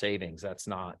 $700 savings. That's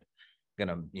not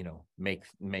gonna,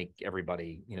 make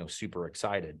everybody, super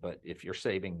excited. But if you're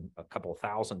saving a couple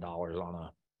 $1,000 on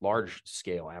a large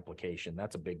scale application,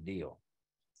 that's a big deal.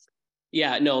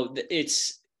 Yeah, no,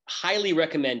 it's highly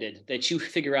recommended that you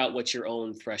figure out what your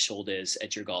own threshold is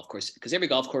at your golf course, because every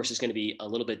golf course is going to be a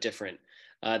little bit different.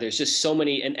 There's just so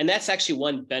many, and that's actually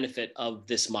one benefit of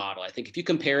this model. I think if you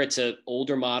compare it to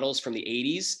older models from the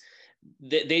 80s,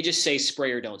 they just say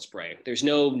spray or don't spray. There's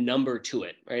no number to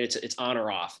it, right? It's on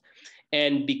or off.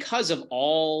 And because of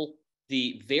all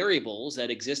the variables that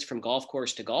exist from golf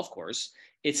course to golf course,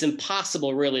 it's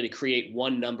impossible really to create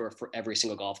one number for every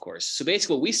single golf course. So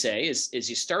basically what we say is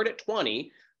you start at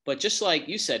 20, but just like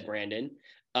you said, Brandon,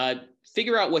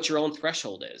 figure out what your own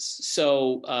threshold is.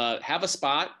 So have a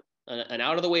spot, an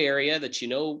out of the way area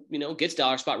that gets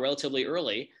dollar spot relatively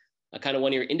early, kind of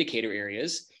one of your indicator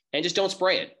areas, and just don't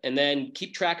spray it. And then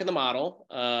keep track of the model.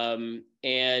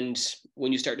 And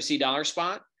when you start to see dollar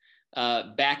spot,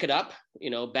 back it up,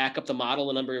 back up the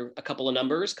model a couple of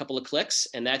numbers, a couple of clicks,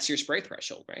 and that's your spray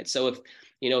threshold, right? So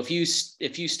if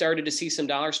you started to see some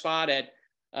dollar spot at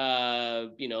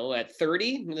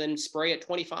 30, then spray at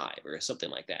 25 or something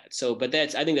like that. So, but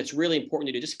I think that's really important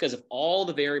to do, just because of all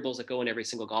the variables that go in every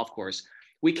single golf course.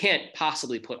 We can't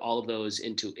possibly put all of those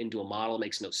into a model. It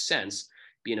makes no sense.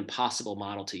 Be an impossible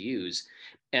model to use.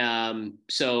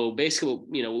 So basically,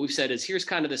 what we've said is here's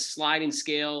kind of the sliding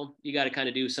scale. You got to kind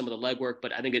of do some of the legwork,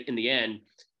 but I think in the end,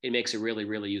 it makes a really,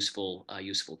 really useful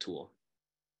tool.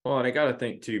 Well, and I got to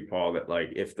think too, Paul, that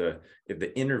like if the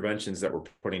interventions that we're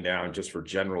putting down just for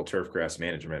general turfgrass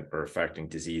management are affecting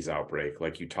disease outbreak,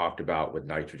 like you talked about with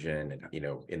nitrogen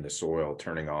and, in the soil,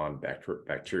 turning on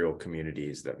bacterial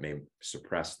communities that may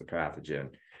suppress the pathogen,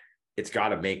 it's got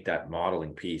to make that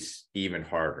modeling piece even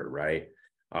harder, right?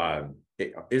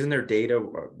 Isn't there data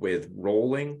with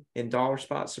rolling in dollar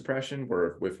spot suppression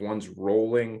where if one's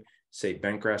rolling, say,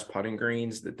 bentgrass putting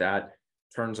greens, that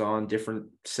turns on different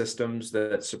systems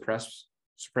that suppress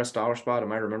dollar spot?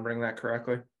 Am I remembering that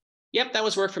correctly? Yep, that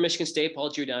was work for Michigan State. Paul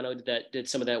Giordano did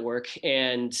some of that work,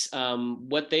 and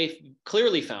what they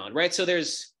clearly found, right? So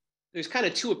there's kind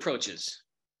of two approaches,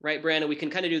 right, Brandon? We can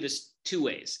kind of do this two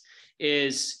ways.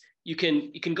 Is you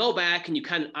can go back and you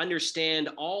kind of understand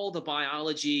all the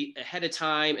biology ahead of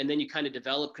time, and then you kind of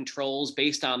develop controls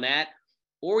based on that.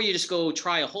 Or you just go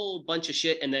try a whole bunch of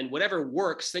shit, and then whatever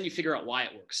works, then you figure out why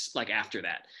it works, like after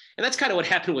that. And that's kind of what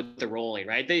happened with the rolling,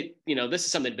 right? This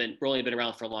is something rolling been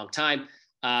around for a long time,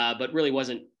 but really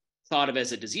wasn't thought of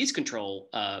as a disease control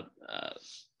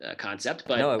concept.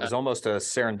 But no, it was almost a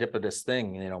serendipitous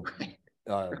thing,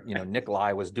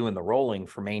 Nikolai was doing the rolling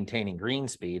for maintaining green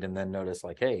speed, and then noticed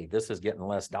like, hey, this is getting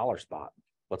less dollar spot.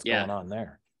 What's going on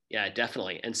there? Yeah,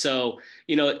 definitely. And so,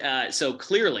 so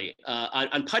clearly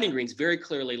on putting greens, very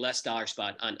clearly less dollar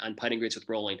spot on putting greens with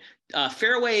rolling.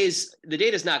 Fairways, the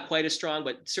data is not quite as strong,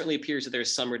 but certainly appears that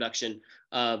there's some reduction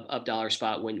of dollar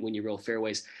spot when you roll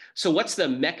fairways. So what's the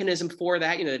mechanism for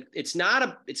that? It's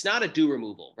not a dew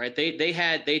removal, right?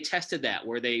 They tested that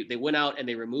where they went out and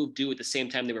they removed dew at the same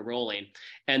time they were rolling,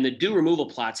 and the dew removal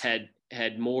plots had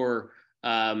more.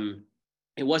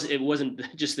 It wasn't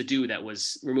just the dew that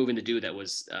was removing the dew that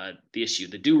was the issue.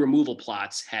 The dew removal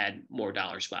plots had more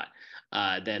dollar spot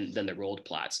than the rolled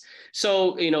plots.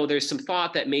 So, there's some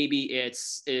thought that maybe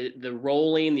it's the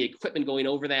rolling, the equipment going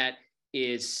over that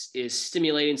is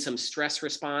stimulating some stress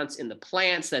response in the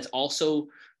plants. That's also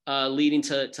leading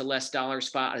to less dollar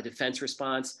spot, a defense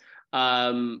response.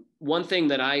 One thing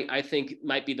that I think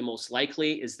might be the most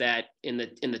likely is that in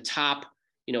the top,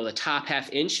 the top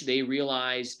half inch, they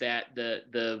realized that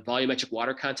the volumetric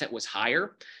water content was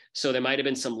higher. So there might have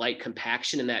been some light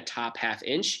compaction in that top half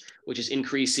inch, which is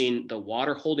increasing the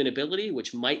water holding ability,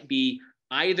 which might be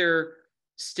either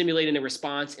stimulating a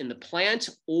response in the plant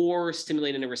or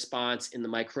stimulating a response in the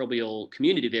microbial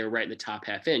community there right in the top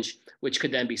half inch, which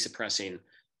could then be suppressing.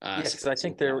 Because I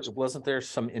think there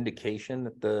some indication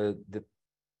that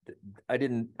they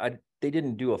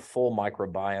didn't do a full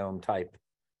microbiome type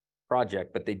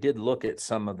project, but they did look at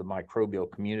some of the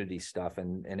microbial community stuff,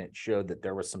 and it showed that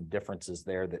there was some differences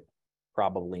there that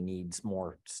probably needs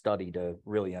more study to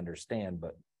really understand.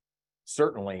 But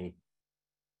certainly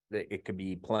it could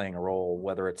be playing a role,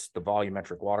 whether it's the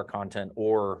volumetric water content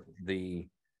or the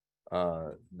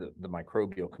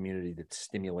microbial community that's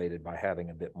stimulated by having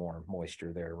a bit more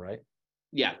moisture there, right?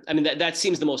 Yeah, I mean, that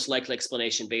seems the most likely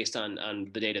explanation based on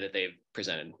the data that they've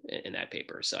presented in that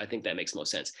paper. So I think that makes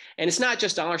most sense. And it's not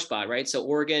just dollar spot, right? So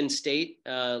Oregon State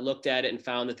looked at it and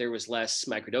found that there was less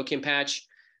microdocium patch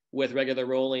with regular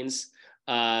rollings.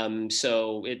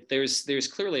 So there's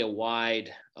clearly a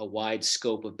wide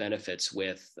scope of benefits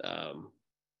with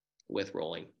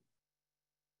rolling.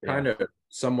 Kind of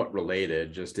somewhat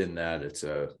related, just in that it's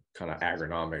a kind of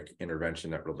agronomic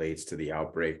intervention that relates to the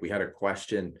outbreak. We had a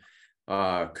question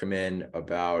come in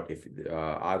about if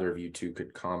either of you two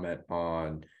could comment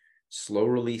on slow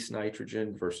release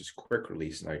nitrogen versus quick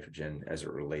release nitrogen as it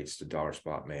relates to dollar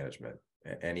spot management.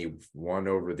 Any one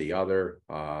over the other?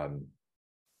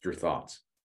 Your thoughts?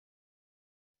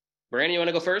 Brandon, you want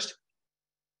to go first?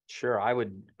 Sure.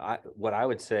 What I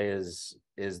would say is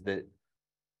that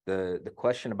the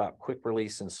question about quick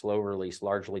release and slow release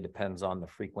largely depends on the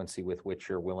frequency with which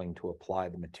you're willing to apply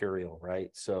the material, right?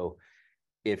 So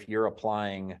if you're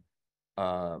applying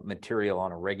material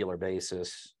on a regular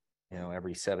basis,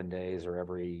 every 7 days or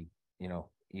every,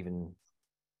 even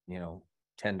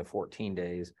 10 to 14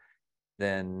 days,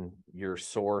 then your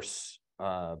source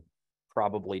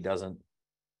probably doesn't,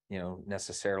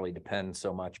 necessarily depend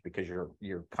so much, because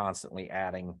you're constantly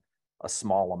adding a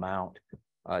small amount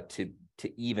to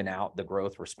even out the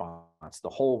growth response. The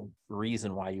whole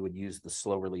reason why you would use the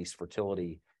slow release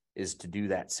fertility is to do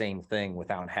that same thing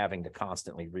without having to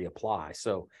constantly reapply.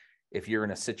 So if you're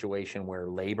in a situation where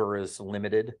labor is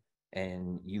limited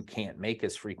and you can't make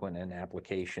as frequent an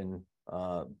application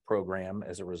program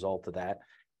as a result of that,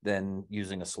 then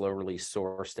using a slow release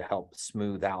source to help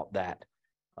smooth out that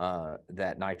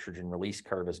nitrogen release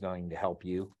curve is going to help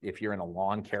you. If you're in a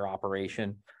lawn care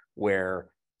operation where,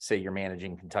 say, you're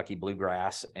managing Kentucky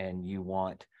bluegrass and you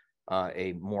want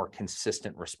a more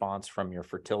consistent response from your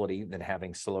fertility, then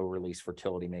having slow release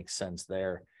fertility makes sense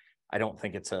there. I don't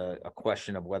think it's a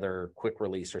question of whether quick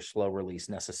release or slow release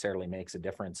necessarily makes a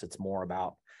difference. It's more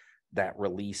about that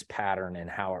release pattern and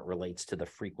how it relates to the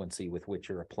frequency with which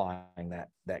you're applying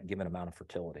that given amount of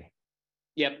fertility.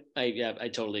 Yep, I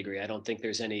totally agree. I don't think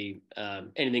there's anything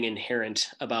inherent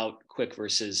about quick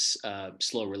versus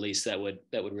slow release that would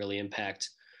really impact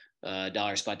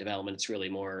dollar spot development. It's really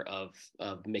more of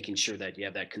making sure that you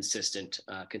have that consistent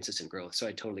growth. So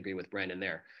I totally agree with Brandon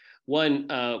there. One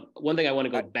thing I want to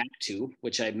go back to,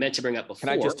 which I meant to bring up before. Can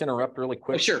I just interrupt really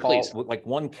quick? Oh, sure, Paul, please. Like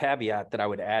one caveat that I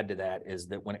would add to that is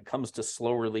that when it comes to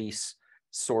slow release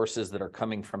sources that are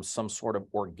coming from some sort of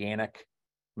organic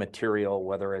material,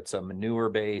 whether it's a manure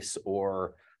base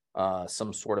or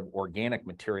some sort of organic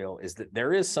material, is that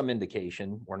there is some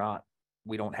indication,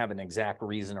 we don't have an exact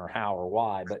reason or how or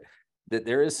why, but that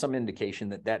there is some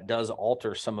indication that does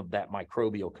alter some of that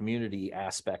microbial community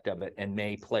aspect of it and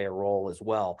may play a role as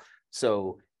well.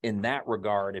 So in that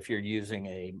regard, if you're using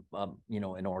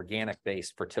an organic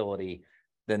based fertility,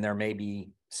 then there may be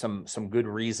some good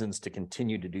reasons to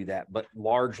continue to do that. But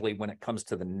largely when it comes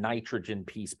to the nitrogen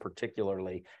piece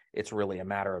particularly, it's really a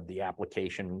matter of the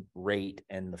application rate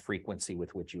and the frequency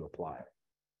with which you apply it.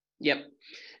 Yep.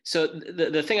 So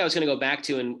the thing I was going to go back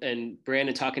to, and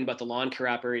Brandon talking about the lawn care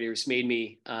operators made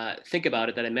me think about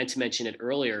it, that I meant to mention it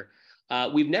earlier.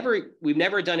 We've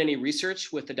never done any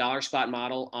research with the dollar spot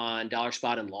model on dollar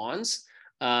spot and lawns.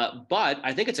 But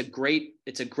I think it's a great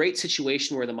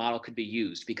situation where the model could be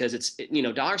used, because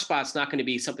dollar spot's not going to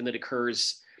be something that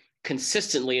occurs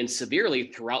consistently and severely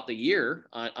throughout the year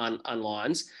on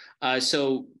lawns.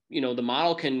 So the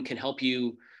model can help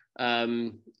you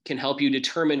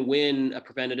determine when a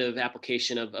preventative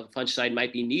application of fungicide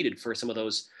might be needed for some of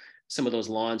those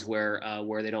lawns where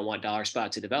they don't want dollar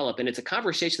spot to develop. And it's a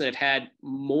conversation that I've had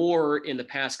more in the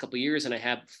past couple of years than I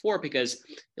have before, because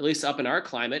at least up in our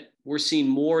climate, we're seeing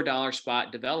more dollar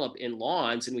spot develop in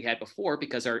lawns than we had before,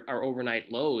 because our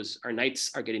overnight lows, our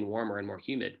nights are getting warmer and more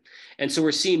humid. And so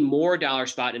we're seeing more dollar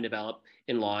spot and develop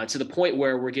in lawns, to the point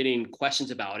where we're getting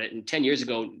questions about it. And 10 years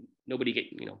ago,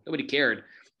 nobody cared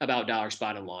about dollar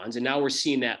spot in lawns. And now we're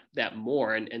seeing that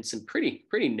more, and some pretty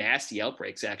nasty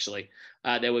outbreaks actually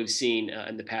that we've seen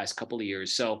in the past couple of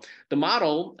years. So the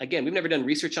model, again, we've never done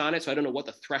research on it, so I don't know what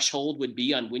the threshold would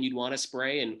be on when you'd want to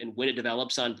spray and when it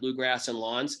develops on bluegrass and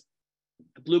lawns.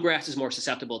 Bluegrass is more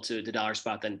susceptible to the dollar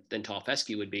spot than tall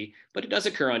fescue would be, but it does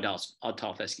occur on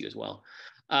tall fescue as well.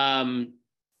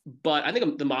 But I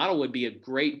think the model would be a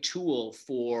great tool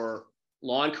for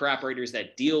lawn care operators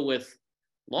that deal with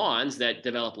lawns that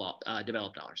develop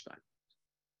dollar spot.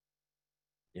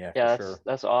 Yeah, sure.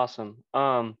 That's awesome.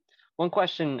 One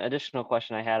additional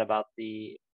question I had about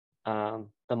the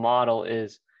model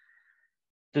is,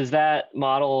 is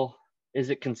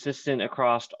it consistent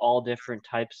across all different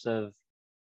types of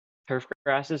turf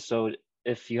grasses? So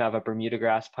if you have a Bermuda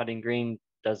grass putting green,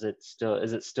 is it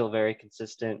still very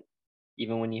consistent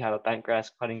even when you have a bent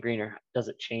grass putting green, or does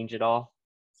it change at all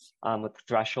with the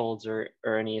thresholds or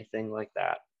anything like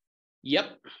that?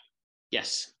 Yep.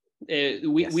 Yes.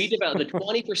 We developed the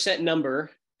 20%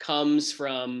 number comes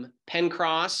from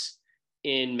Penncross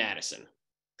in Madison.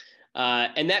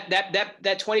 And that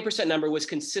 20% number was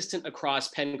consistent across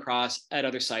Penncross at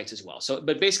other sites as well. So,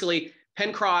 but basically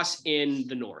Penncross in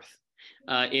the north,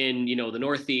 in the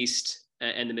Northeast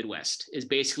and the Midwest is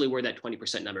basically where that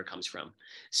 20% number comes from.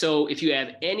 So if you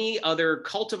have any other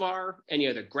cultivar, any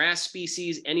other grass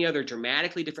species, any other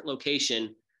dramatically different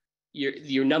location,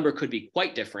 your number could be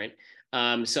quite different.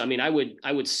 So I mean, I would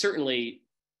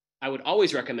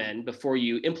always recommend, before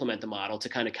you implement the model, to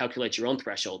kind of calculate your own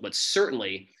threshold. But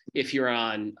certainly if you're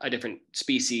on a different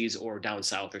species or down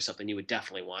south or something, you would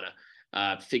definitely want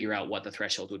to figure out what the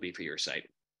threshold would be for your site.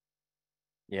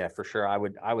 Yeah, for sure.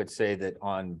 I would say that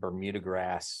on Bermuda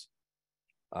grass,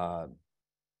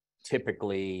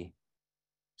 typically,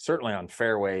 certainly on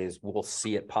fairways, we'll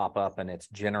see it pop up, and it's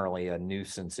generally a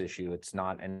nuisance issue. It's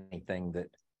not anything that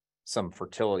some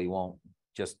fertility won't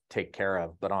just take care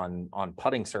of. But on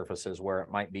putting surfaces where it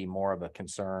might be more of a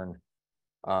concern,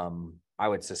 I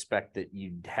would suspect that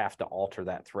you'd have to alter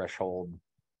that threshold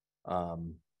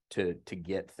to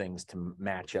get things to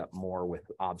match up more with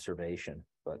observation.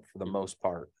 But for the most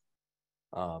part,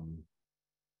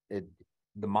 the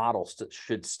model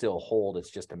should still hold.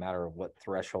 It's just a matter of what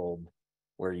threshold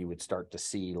where you would start to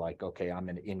see, like, okay, I'm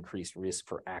in increased risk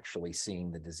for actually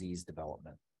seeing the disease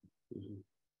development.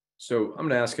 So I'm going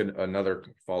to ask another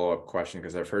follow-up question,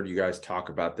 because I've heard you guys talk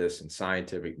about this in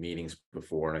scientific meetings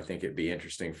before, and I think it'd be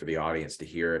interesting for the audience to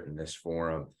hear it in this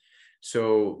forum.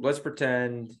 So let's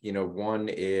pretend, one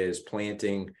is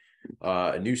planting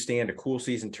a new stand of cool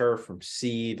season turf from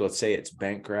seed. Let's say it's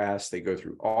bent grass. They go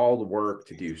through all the work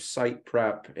to do site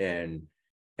prep and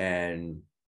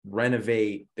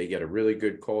renovate. They get a really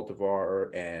good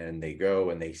cultivar, and they go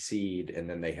and they seed, and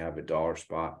then they have a dollar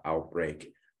spot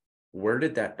outbreak. Where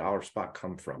did that dollar spot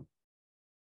come from?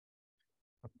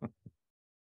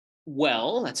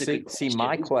 Well, that's a good question.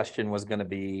 My question was going to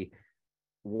be,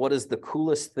 what is the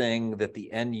coolest thing that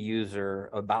the end user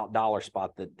about dollar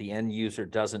spot that the end user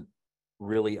doesn't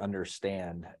really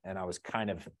understand? And I was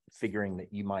kind of figuring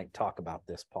that you might talk about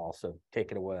this, Paul. So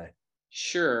take it away.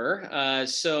 Sure.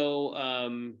 So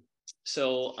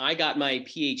I got my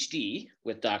PhD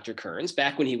with Dr. Kearns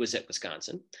back when he was at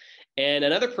Wisconsin, and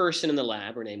another person in the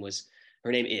lab, her name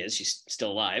is, she's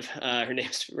still alive. Her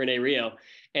name's Renee Rio,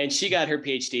 and she got her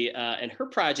PhD, and her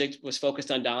project was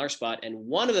focused on dollar spot. And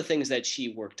one of the things that she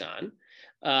worked on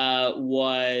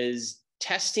was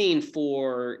testing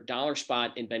for dollar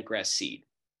spot in bentgrass seed.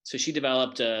 So she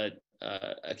developed a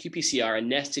qPCR, a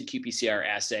nested qPCR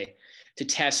assay to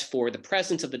test for the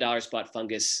presence of the dollar spot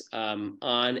fungus on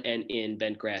and in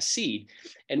bent grass seed.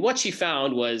 And what she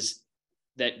found was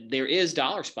that there is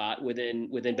dollar spot within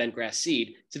bent grass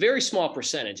seed. It's a very small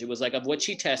percentage. It was like of what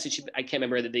she tested. I can't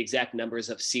remember the exact numbers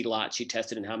of seed lots she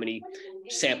tested and how many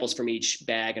samples from each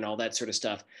bag and all that sort of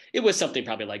stuff. It was something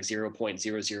probably like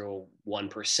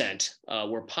 0.001%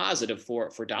 were positive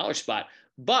for dollar spot.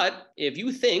 But if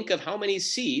you think of how many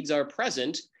seeds are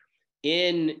present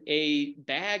in a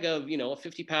bag of, a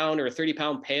 50-pound or a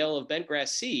 30-pound pail of bent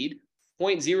grass seed,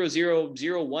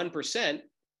 0.0001%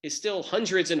 is still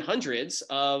hundreds and hundreds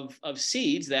of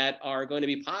seeds that are going to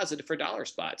be positive for dollar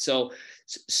spot. So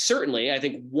certainly, I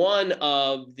think one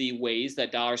of the ways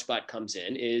that dollar spot comes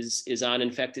in is on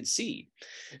infected seed.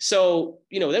 So,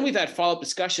 then we've had follow-up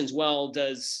discussions. Well,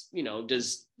 does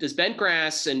bent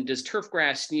grass and does turf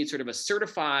grass need sort of a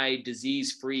certified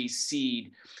disease-free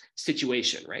seed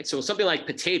situation, right? So something like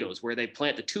potatoes, where they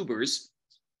plant the tubers,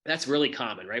 that's really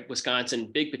common, right?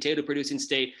 Wisconsin, big potato producing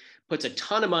state, puts a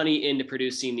ton of money into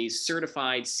producing these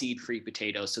certified seed-free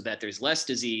potatoes so that there's less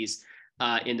disease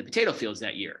in the potato fields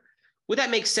that year. Would that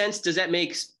make sense? Does that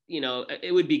make,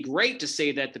 it would be great to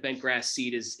say that the bent grass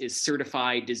seed is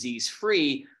certified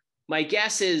disease-free. My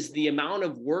guess is the amount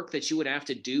of work that you would have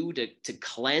to do to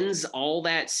cleanse all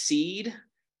that seed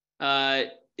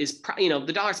is,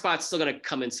 the dollar spot's still going to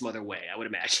come in some other way, I would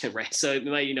imagine, right? So it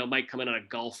might come in on a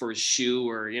golfer's shoe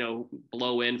or,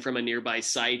 blow in from a nearby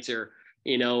site, or,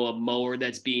 a mower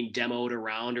that's being demoed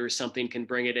around or something can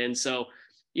bring it in. So,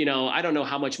 I don't know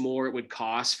how much more it would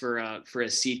cost for a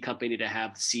seed company to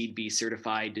have seed be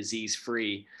certified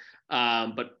disease-free,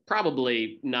 but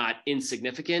probably not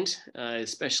insignificant,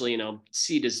 especially,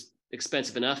 seed is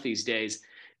expensive enough these days.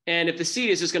 And if the seed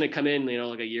is just going to come in,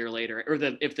 like a year later, or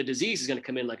if the disease is going to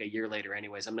come in like a year later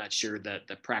anyways, I'm not sure the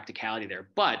practicality there,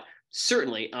 but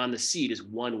certainly on the seed is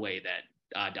one way that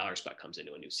dollar spot comes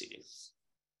into a new seeding.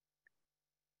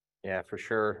 Yeah, for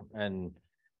sure. And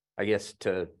I guess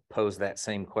to pose that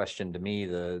same question to me,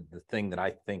 the thing that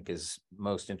I think is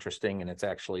most interesting, and it's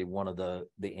actually one of the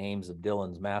aims of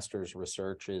Dylan's master's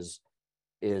research, is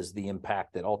the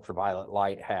impact that ultraviolet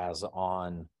light has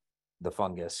on the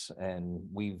fungus. And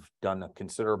we've done a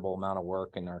considerable amount of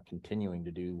work and are continuing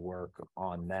to do work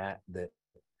on that.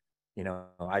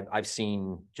 I've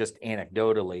seen, just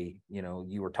anecdotally,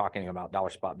 you were talking about dollar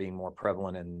spot being more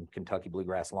prevalent in Kentucky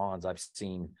bluegrass lawns. I've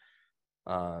seen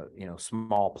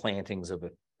small plantings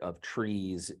of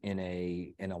trees in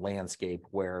a landscape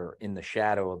where in the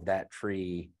shadow of that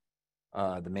tree,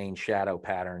 the main shadow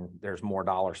pattern, there's more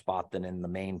dollar spot than in the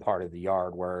main part of the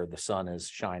yard where the sun is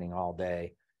shining all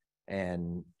day.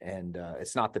 And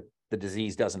it's not that the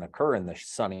disease doesn't occur in the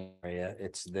sunny area,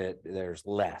 it's that there's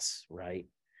less, right?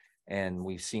 And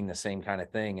we've seen the same kind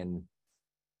of thing. And,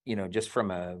 just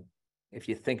if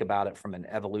you think about it from an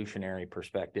evolutionary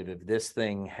perspective, if this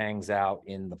thing hangs out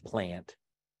in the plant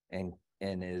and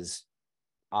is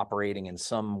operating in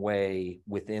some way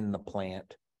within the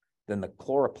plant, then the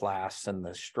chloroplasts and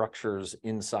the structures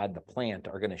inside the plant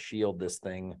are going to shield this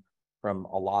thing from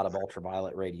a lot of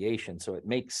ultraviolet radiation. So it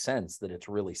makes sense that it's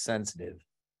really sensitive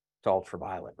to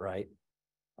ultraviolet, right?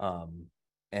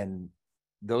 And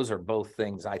those are both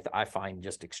things I find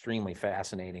just extremely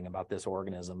fascinating about this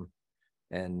organism.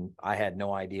 And I had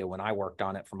no idea when I worked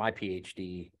on it for my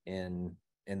PhD in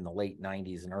the late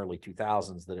 90s and early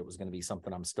 2000s that it was going to be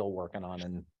something I'm still working on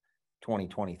in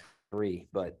 2023.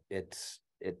 But it's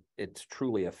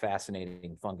truly a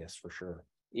fascinating fungus for sure.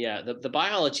 Yeah, the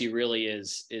biology really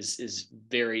is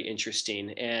very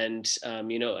interesting, and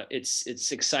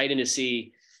it's exciting to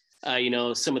see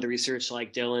some of the research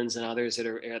like Dylan's and others that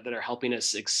are helping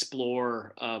us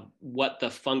explore what the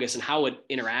fungus and how it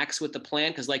interacts with the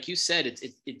plant. Because like you said,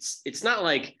 it's not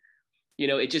like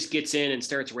it just gets in and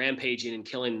starts rampaging and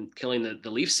killing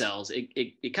the leaf cells.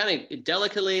 It kind of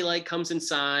delicately like comes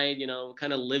inside,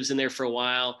 kind of lives in there for a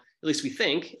while. At least we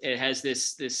think it has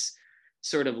this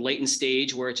sort of latent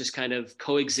stage where it just kind of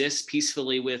coexists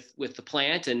peacefully with the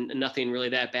plant and nothing really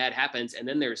that bad happens. And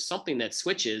then there's something that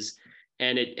switches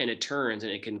and it turns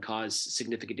and it can cause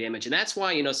significant damage. And that's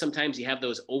why, sometimes you have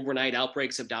those overnight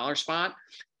outbreaks of dollar spot.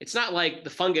 It's not like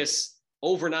the fungus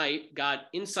overnight got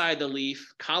inside the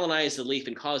leaf, colonized the leaf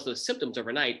and caused those symptoms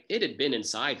overnight. It had been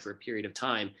inside for a period of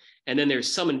time. And then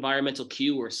there's some environmental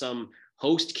cue or some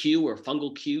host cue or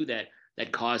fungal cue that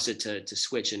caused it to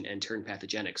switch and turn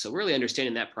pathogenic. So really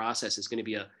understanding that process is going to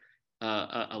be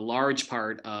a large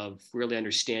part of really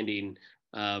understanding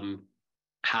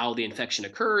how the infection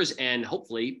occurs and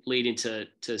hopefully leading to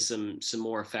some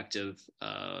more effective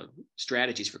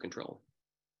strategies for control.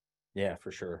 Yeah,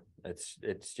 for sure. It's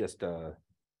just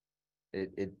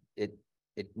it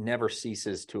never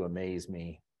ceases to amaze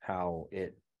me how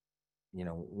it,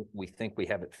 we think we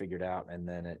have it figured out, and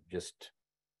then it just,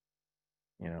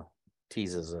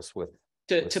 teases us with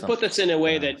to put this in a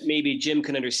way that else. maybe Jim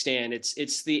can understand.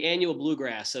 It's the annual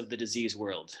bluegrass of the disease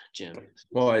world, Jim.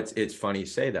 Well, it's funny you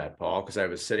say that, Paul, because I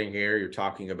was sitting here, you're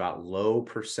talking about low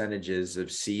percentages of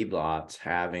seed lots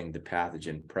having the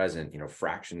pathogen present,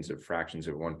 fractions of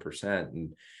 1%.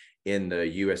 And in the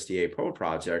USDA PO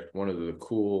project, one of the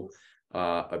cool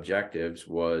objectives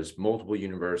was multiple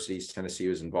universities. Tennessee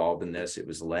was involved in this. It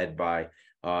was led by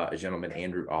a gentleman,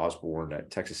 Andrew Osborne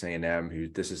at Texas A&M, who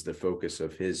this is the focus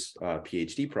of his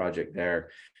PhD project there,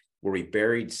 where we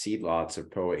buried seed lots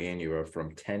of Poa annua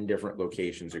from 10 different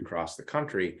locations across the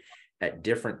country at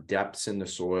different depths in the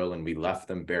soil, and we left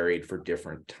them buried for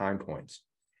different time points.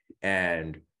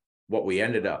 And what we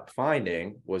ended up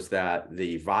finding was that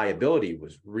the viability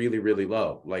was really, really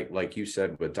low. Like you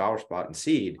said, with dollar spot and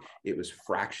seed, it was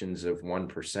fractions of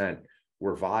 1%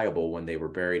 were viable when they were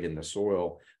buried in the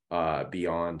soil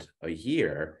beyond a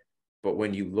year. But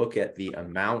when you look at the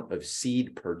amount of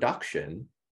seed production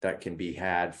that can be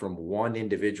had from one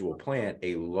individual plant,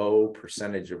 a low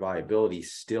percentage of viability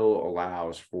still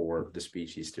allows for the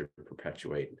species to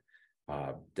perpetuate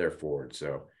their forward.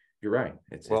 So you're right.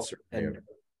 It's certainly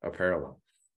a parallel.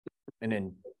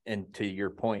 And to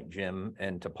your point, Jim,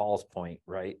 and to Paul's point,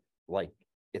 right? Like,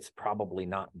 it's probably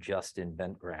not just in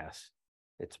bentgrass.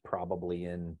 It's probably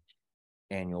in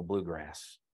annual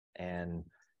bluegrass. And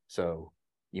so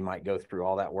you might go through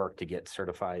all that work to get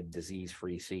certified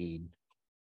disease-free seed,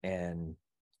 and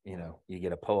you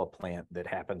get a POA plant that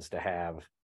happens to have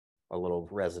a little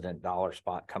resident dollar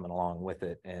spot coming along with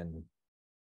it, and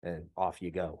off you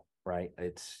go, right?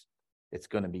 It's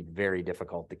going to be very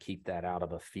difficult to keep that out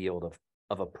of a field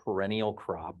of a perennial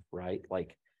crop, right?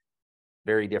 Like,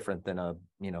 very different than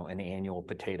an annual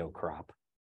potato crop.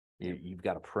 You've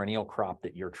got a perennial crop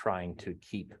that you're trying to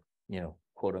keep,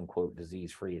 quote unquote,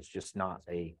 disease free. It's just not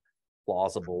a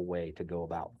plausible way to go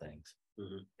about things.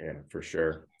 Mm-hmm. Yeah, for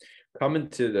sure. Coming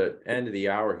to the end of the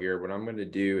hour here, what I'm going to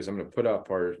do is I'm going to put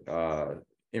up our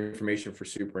information for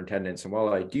superintendents. And while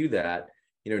I do that,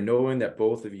 knowing that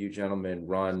both of you gentlemen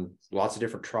run lots of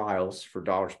different trials for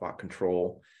dollar spot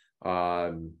control,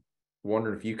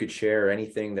 wondering if you could share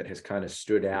anything that has kind of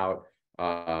stood out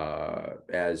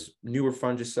as newer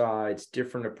fungicides,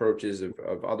 different approaches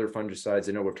of other fungicides.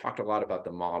 I know we've talked a lot about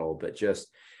the model, but just,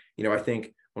 I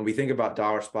think when we think about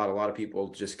dollar spot, a lot of people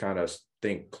just kind of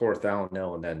think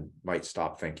chlorothalonil and then might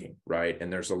stop thinking, right?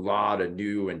 And there's a lot of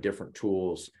new and different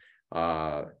tools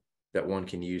that one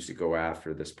can use to go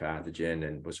after this pathogen,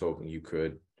 and was hoping you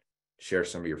could share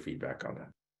some of your feedback on that.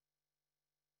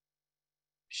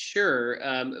 Sure.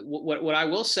 What I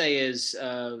will say is,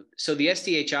 so the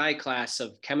SDHI class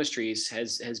of chemistries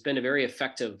has been a very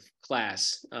effective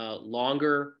class,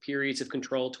 longer periods of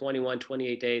control, 21,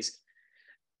 28 days.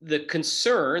 The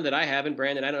concern that I have, and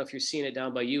Brandon, I don't know if you're seeing it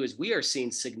down by you, is we are seeing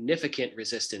significant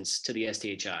resistance to the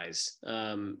SDHIs.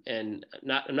 And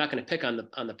I'm not going to pick on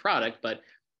the product, but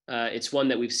it's one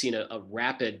that we've seen a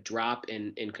rapid drop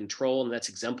in control, and that's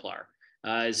exemplar.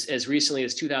 As recently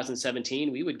as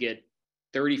 2017, we would get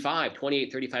 35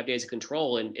 days of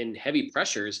control in heavy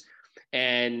pressures,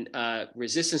 and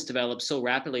resistance develops so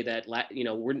rapidly that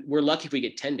we're lucky if we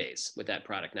get 10 days with that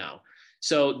product now.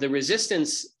 So the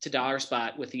resistance to dollar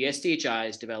spot with the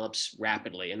SDHIs develops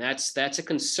rapidly, and that's a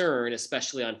concern,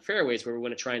 especially on fairways where we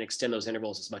want to try and extend those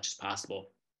intervals as much as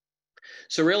possible.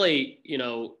 So really,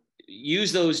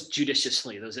 use those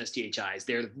judiciously, those SDHIs.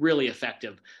 They're really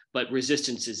effective, but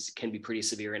resistance can be pretty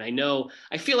severe. And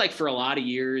I feel like for a lot of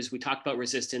years, we talked about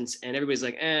resistance and everybody's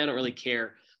like, I don't really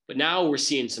care. But now we're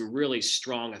seeing some really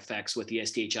strong effects with the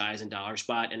SDHIs and dollar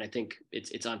spot. And I think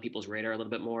it's on people's radar a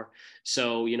little bit more.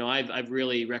 So, I've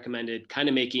really recommended kind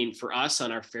of making, for us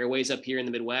on our fairways up here in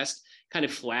the Midwest, kind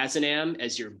of flazinam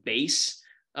as your base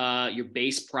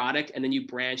product, and then you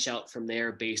branch out from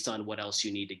there based on what else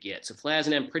you need to get. So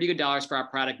flazinam, pretty good dollar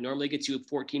spot product, normally gets you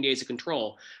 14 days of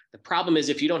control. The problem is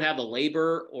if you don't have the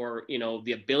labor or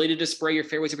the ability to spray your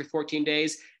fairways every 14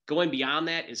 days, going beyond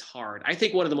that is hard. I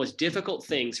think one of the most difficult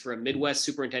things for a Midwest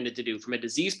superintendent to do from a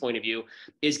disease point of view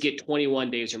is get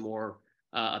 21 days or more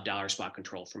of dollar spot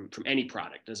control from any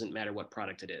product. Doesn't matter what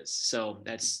product it is. So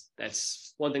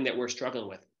that's one thing that we're struggling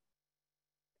with.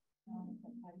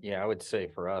 Yeah, I would say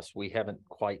for us, we haven't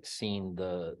quite seen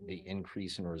the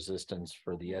increase in resistance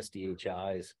for the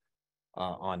SDHIs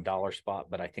on dollar spot,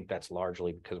 but I think that's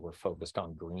largely because we're focused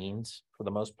on greens for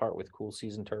the most part with cool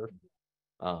season turf.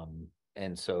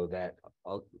 And so that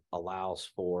allows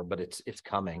for, but it's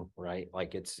coming, right?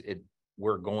 Like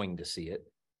we're going to see it.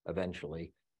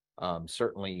 eventually.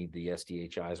 Certainly the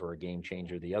SDHIs were a game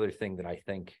changer. The other thing that I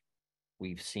think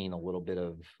we've seen a little bit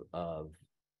of a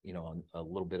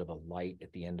little bit of a light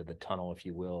at the end of the tunnel, if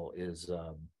you will, is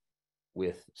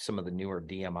with some of the newer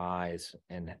DMIs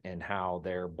and how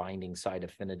their binding site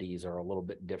affinities are a little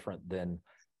bit different than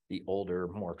the older,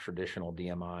 more traditional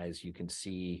DMIs. You can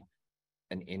see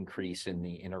an increase in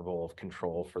the interval of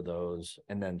control for those.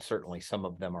 And then certainly some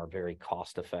of them are very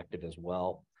cost effective as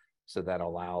well. So that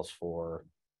allows for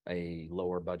a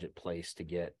lower budget place to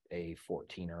get a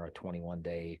 14 or a 21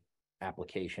 day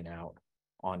application out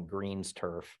on greens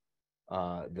turf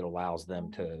that allows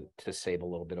them to save a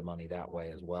little bit of money that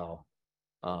way as well.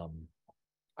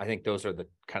 I think those are the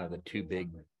kind of the two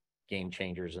big game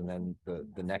changers. And then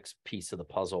the next piece of the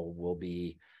puzzle will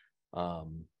be, how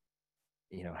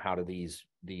do these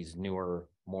newer,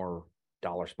 more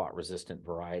dollar spot resistant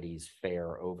varieties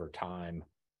fare over time?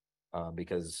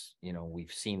 Because,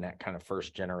 we've seen that kind of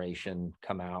first generation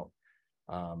come out.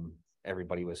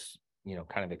 Everybody was,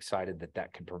 kind of excited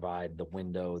that could provide the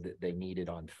window that they needed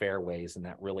on fairways. And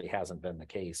that really hasn't been the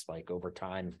case. Like over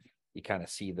time, you kind of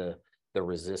see the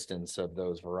resistance of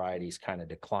those varieties kind of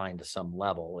decline to some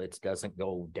level. It doesn't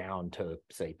go down to,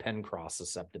 say, pen cross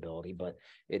susceptibility, but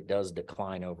it does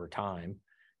decline over time.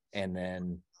 And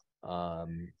then,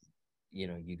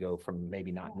 you go from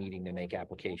maybe not needing to make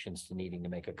applications to needing to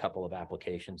make a couple of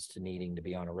applications to needing to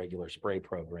be on a regular spray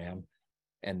program.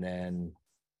 And then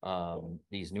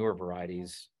these newer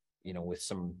varieties, with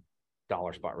some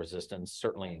dollar spot resistance,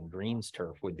 certainly in greens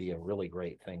turf would be a really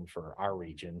great thing for our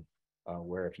region,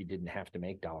 where if you didn't have to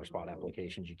make dollar spot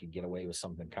applications, you could get away with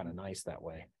something kind of nice that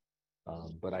way.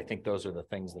 But I think those are the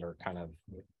things that are kind of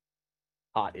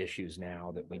hot issues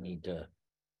now that we need to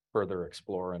further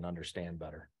explore and understand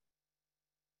better.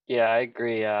 Yeah, I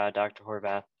agree, Dr.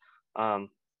 Horvath. Kind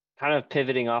of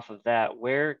pivoting off of that,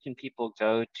 where can people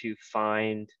go to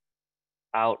find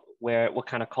out what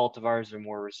kind of cultivars are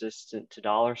more resistant to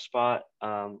dollar spot?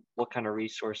 What kind of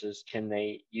resources can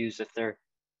they use if they're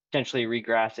potentially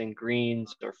regrassing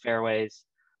greens or fairways,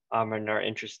 and are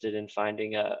interested in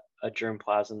finding a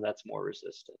germplasm that's more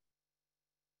resistant?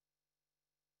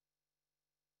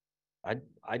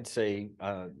 I'd say,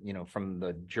 from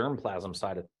the germplasm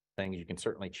side of things, you can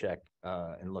certainly check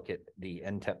and look at the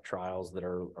NTEP trials that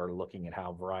are looking at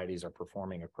how varieties are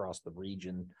performing across the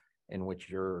region in which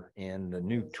you're in. The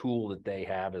new tool that they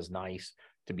have is nice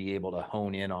to be able to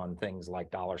hone in on things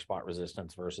like dollar spot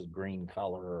resistance versus green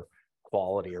color or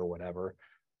quality or whatever.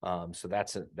 So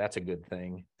that's a good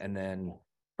thing. And then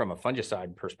from a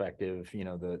fungicide perspective,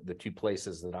 the two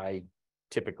places that I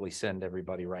typically send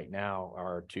everybody right now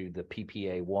are to the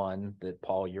PPA1 that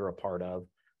Paul, you're a part of,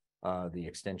 the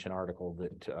extension article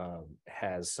that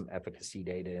has some efficacy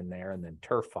data in there, and then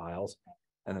turf files.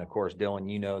 And then of course,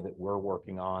 Dylan, that we're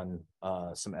working on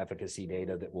some efficacy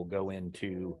data that will go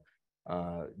into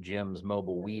Jim's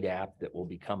mobile weed app that will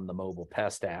become the mobile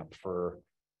pest app for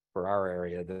our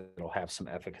area. That'll have some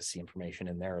efficacy information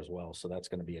in there as well. So that's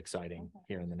going to be exciting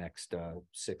here in the next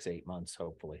 6-8 months,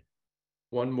 hopefully.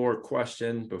 One more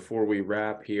question before we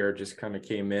wrap here, just kind of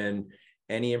came in.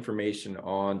 Any information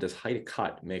on, does height of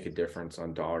cut make a difference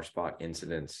on dollar spot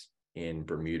incidence in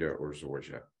Bermuda or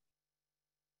Georgia?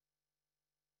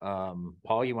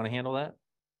 Paul, you want to handle that?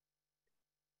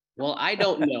 Well, I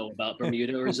don't know about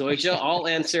Bermuda or Zoysia. I'll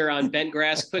answer on bent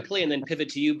grass quickly and then pivot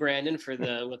to you, Brandon, for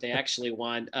what they actually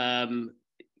want. I've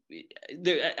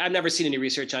never seen any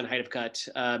research on height of cut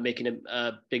making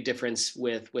a big difference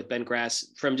with bent grass.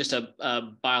 From just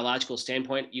a biological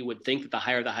standpoint, you would think that the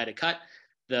higher the height of cut,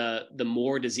 the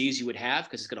more disease you would have,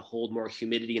 because it's going to hold more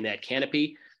humidity in that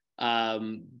canopy.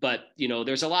 But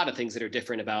there's a lot of things that are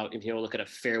different about, if you look at a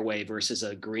fairway versus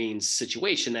a green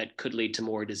situation, that could lead to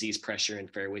more disease pressure in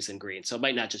fairways and greens. So it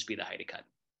might not just be the height of cut.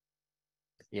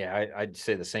 Yeah, I'd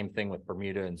say the same thing with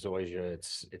Bermuda and Zoysia.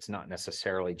 It's not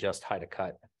necessarily just height of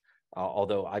cut.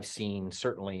 Although I've seen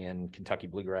certainly in Kentucky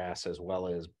bluegrass as well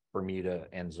as Bermuda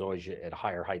and Zoysia at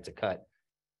higher heights of cut,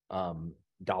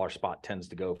 dollar spot tends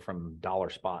to go from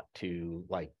dollar spot to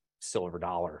like silver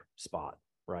dollar spot,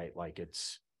 right? Like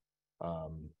it's,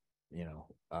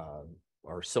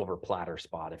 or silver platter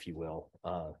spot, if you will.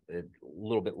 A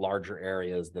little bit larger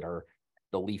areas that are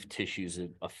the leaf tissues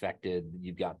affected.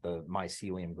 You've got the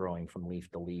mycelium growing from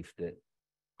leaf to leaf that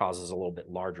causes a little bit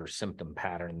larger symptom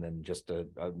pattern than just a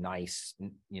nice,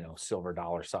 silver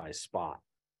dollar size spot.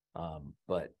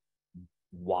 But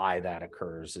why that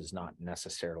occurs is not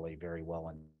necessarily very well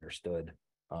understood,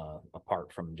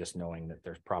 apart from just knowing that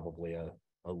there's probably a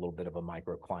little bit of a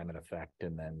microclimate effect,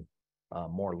 and then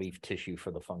more leaf tissue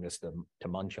for the fungus to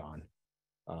munch on.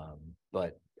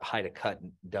 But height of cut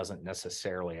doesn't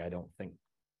necessarily, I don't think,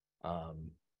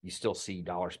 you still see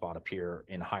dollar spot appear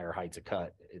in higher heights of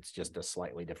cut. It's just a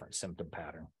slightly different symptom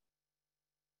pattern.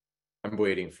 I'm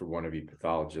waiting for one of you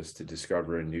pathologists to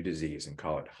discover a new disease and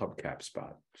call it hubcap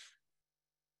spot.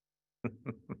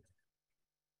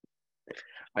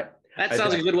 That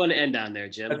sounds like a good one to end on there,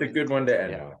 Jim. That's a good one to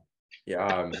end on.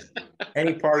 Yeah.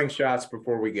 Any parting shots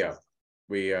before we go?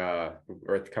 We're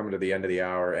coming to the end of the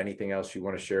hour. Anything else you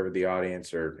want to share with the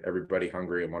audience, or everybody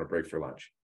hungry and want to break for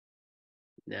lunch?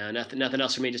 No, nothing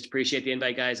else for me. Just appreciate the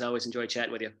invite, guys. I always enjoy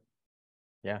chatting with you.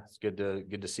 Yeah, it's good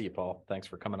to see you, Paul. Thanks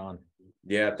for coming on.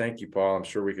 Yeah, thank you, Paul. I'm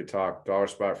sure we could talk dollar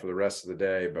spot for the rest of the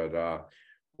day, but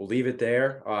we'll leave it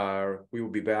there. We will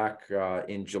be back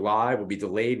in July. We'll be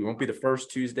delayed. We won't be the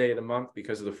first Tuesday of the month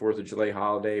because of the 4th of July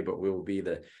holiday, but we will be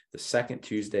the second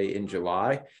Tuesday in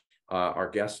July. Our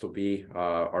guest will be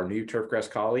our new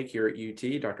turfgrass colleague here at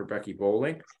UT, Dr. Becky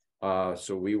Bowling.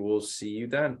 So we will see you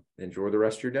then. Enjoy the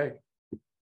rest of your day.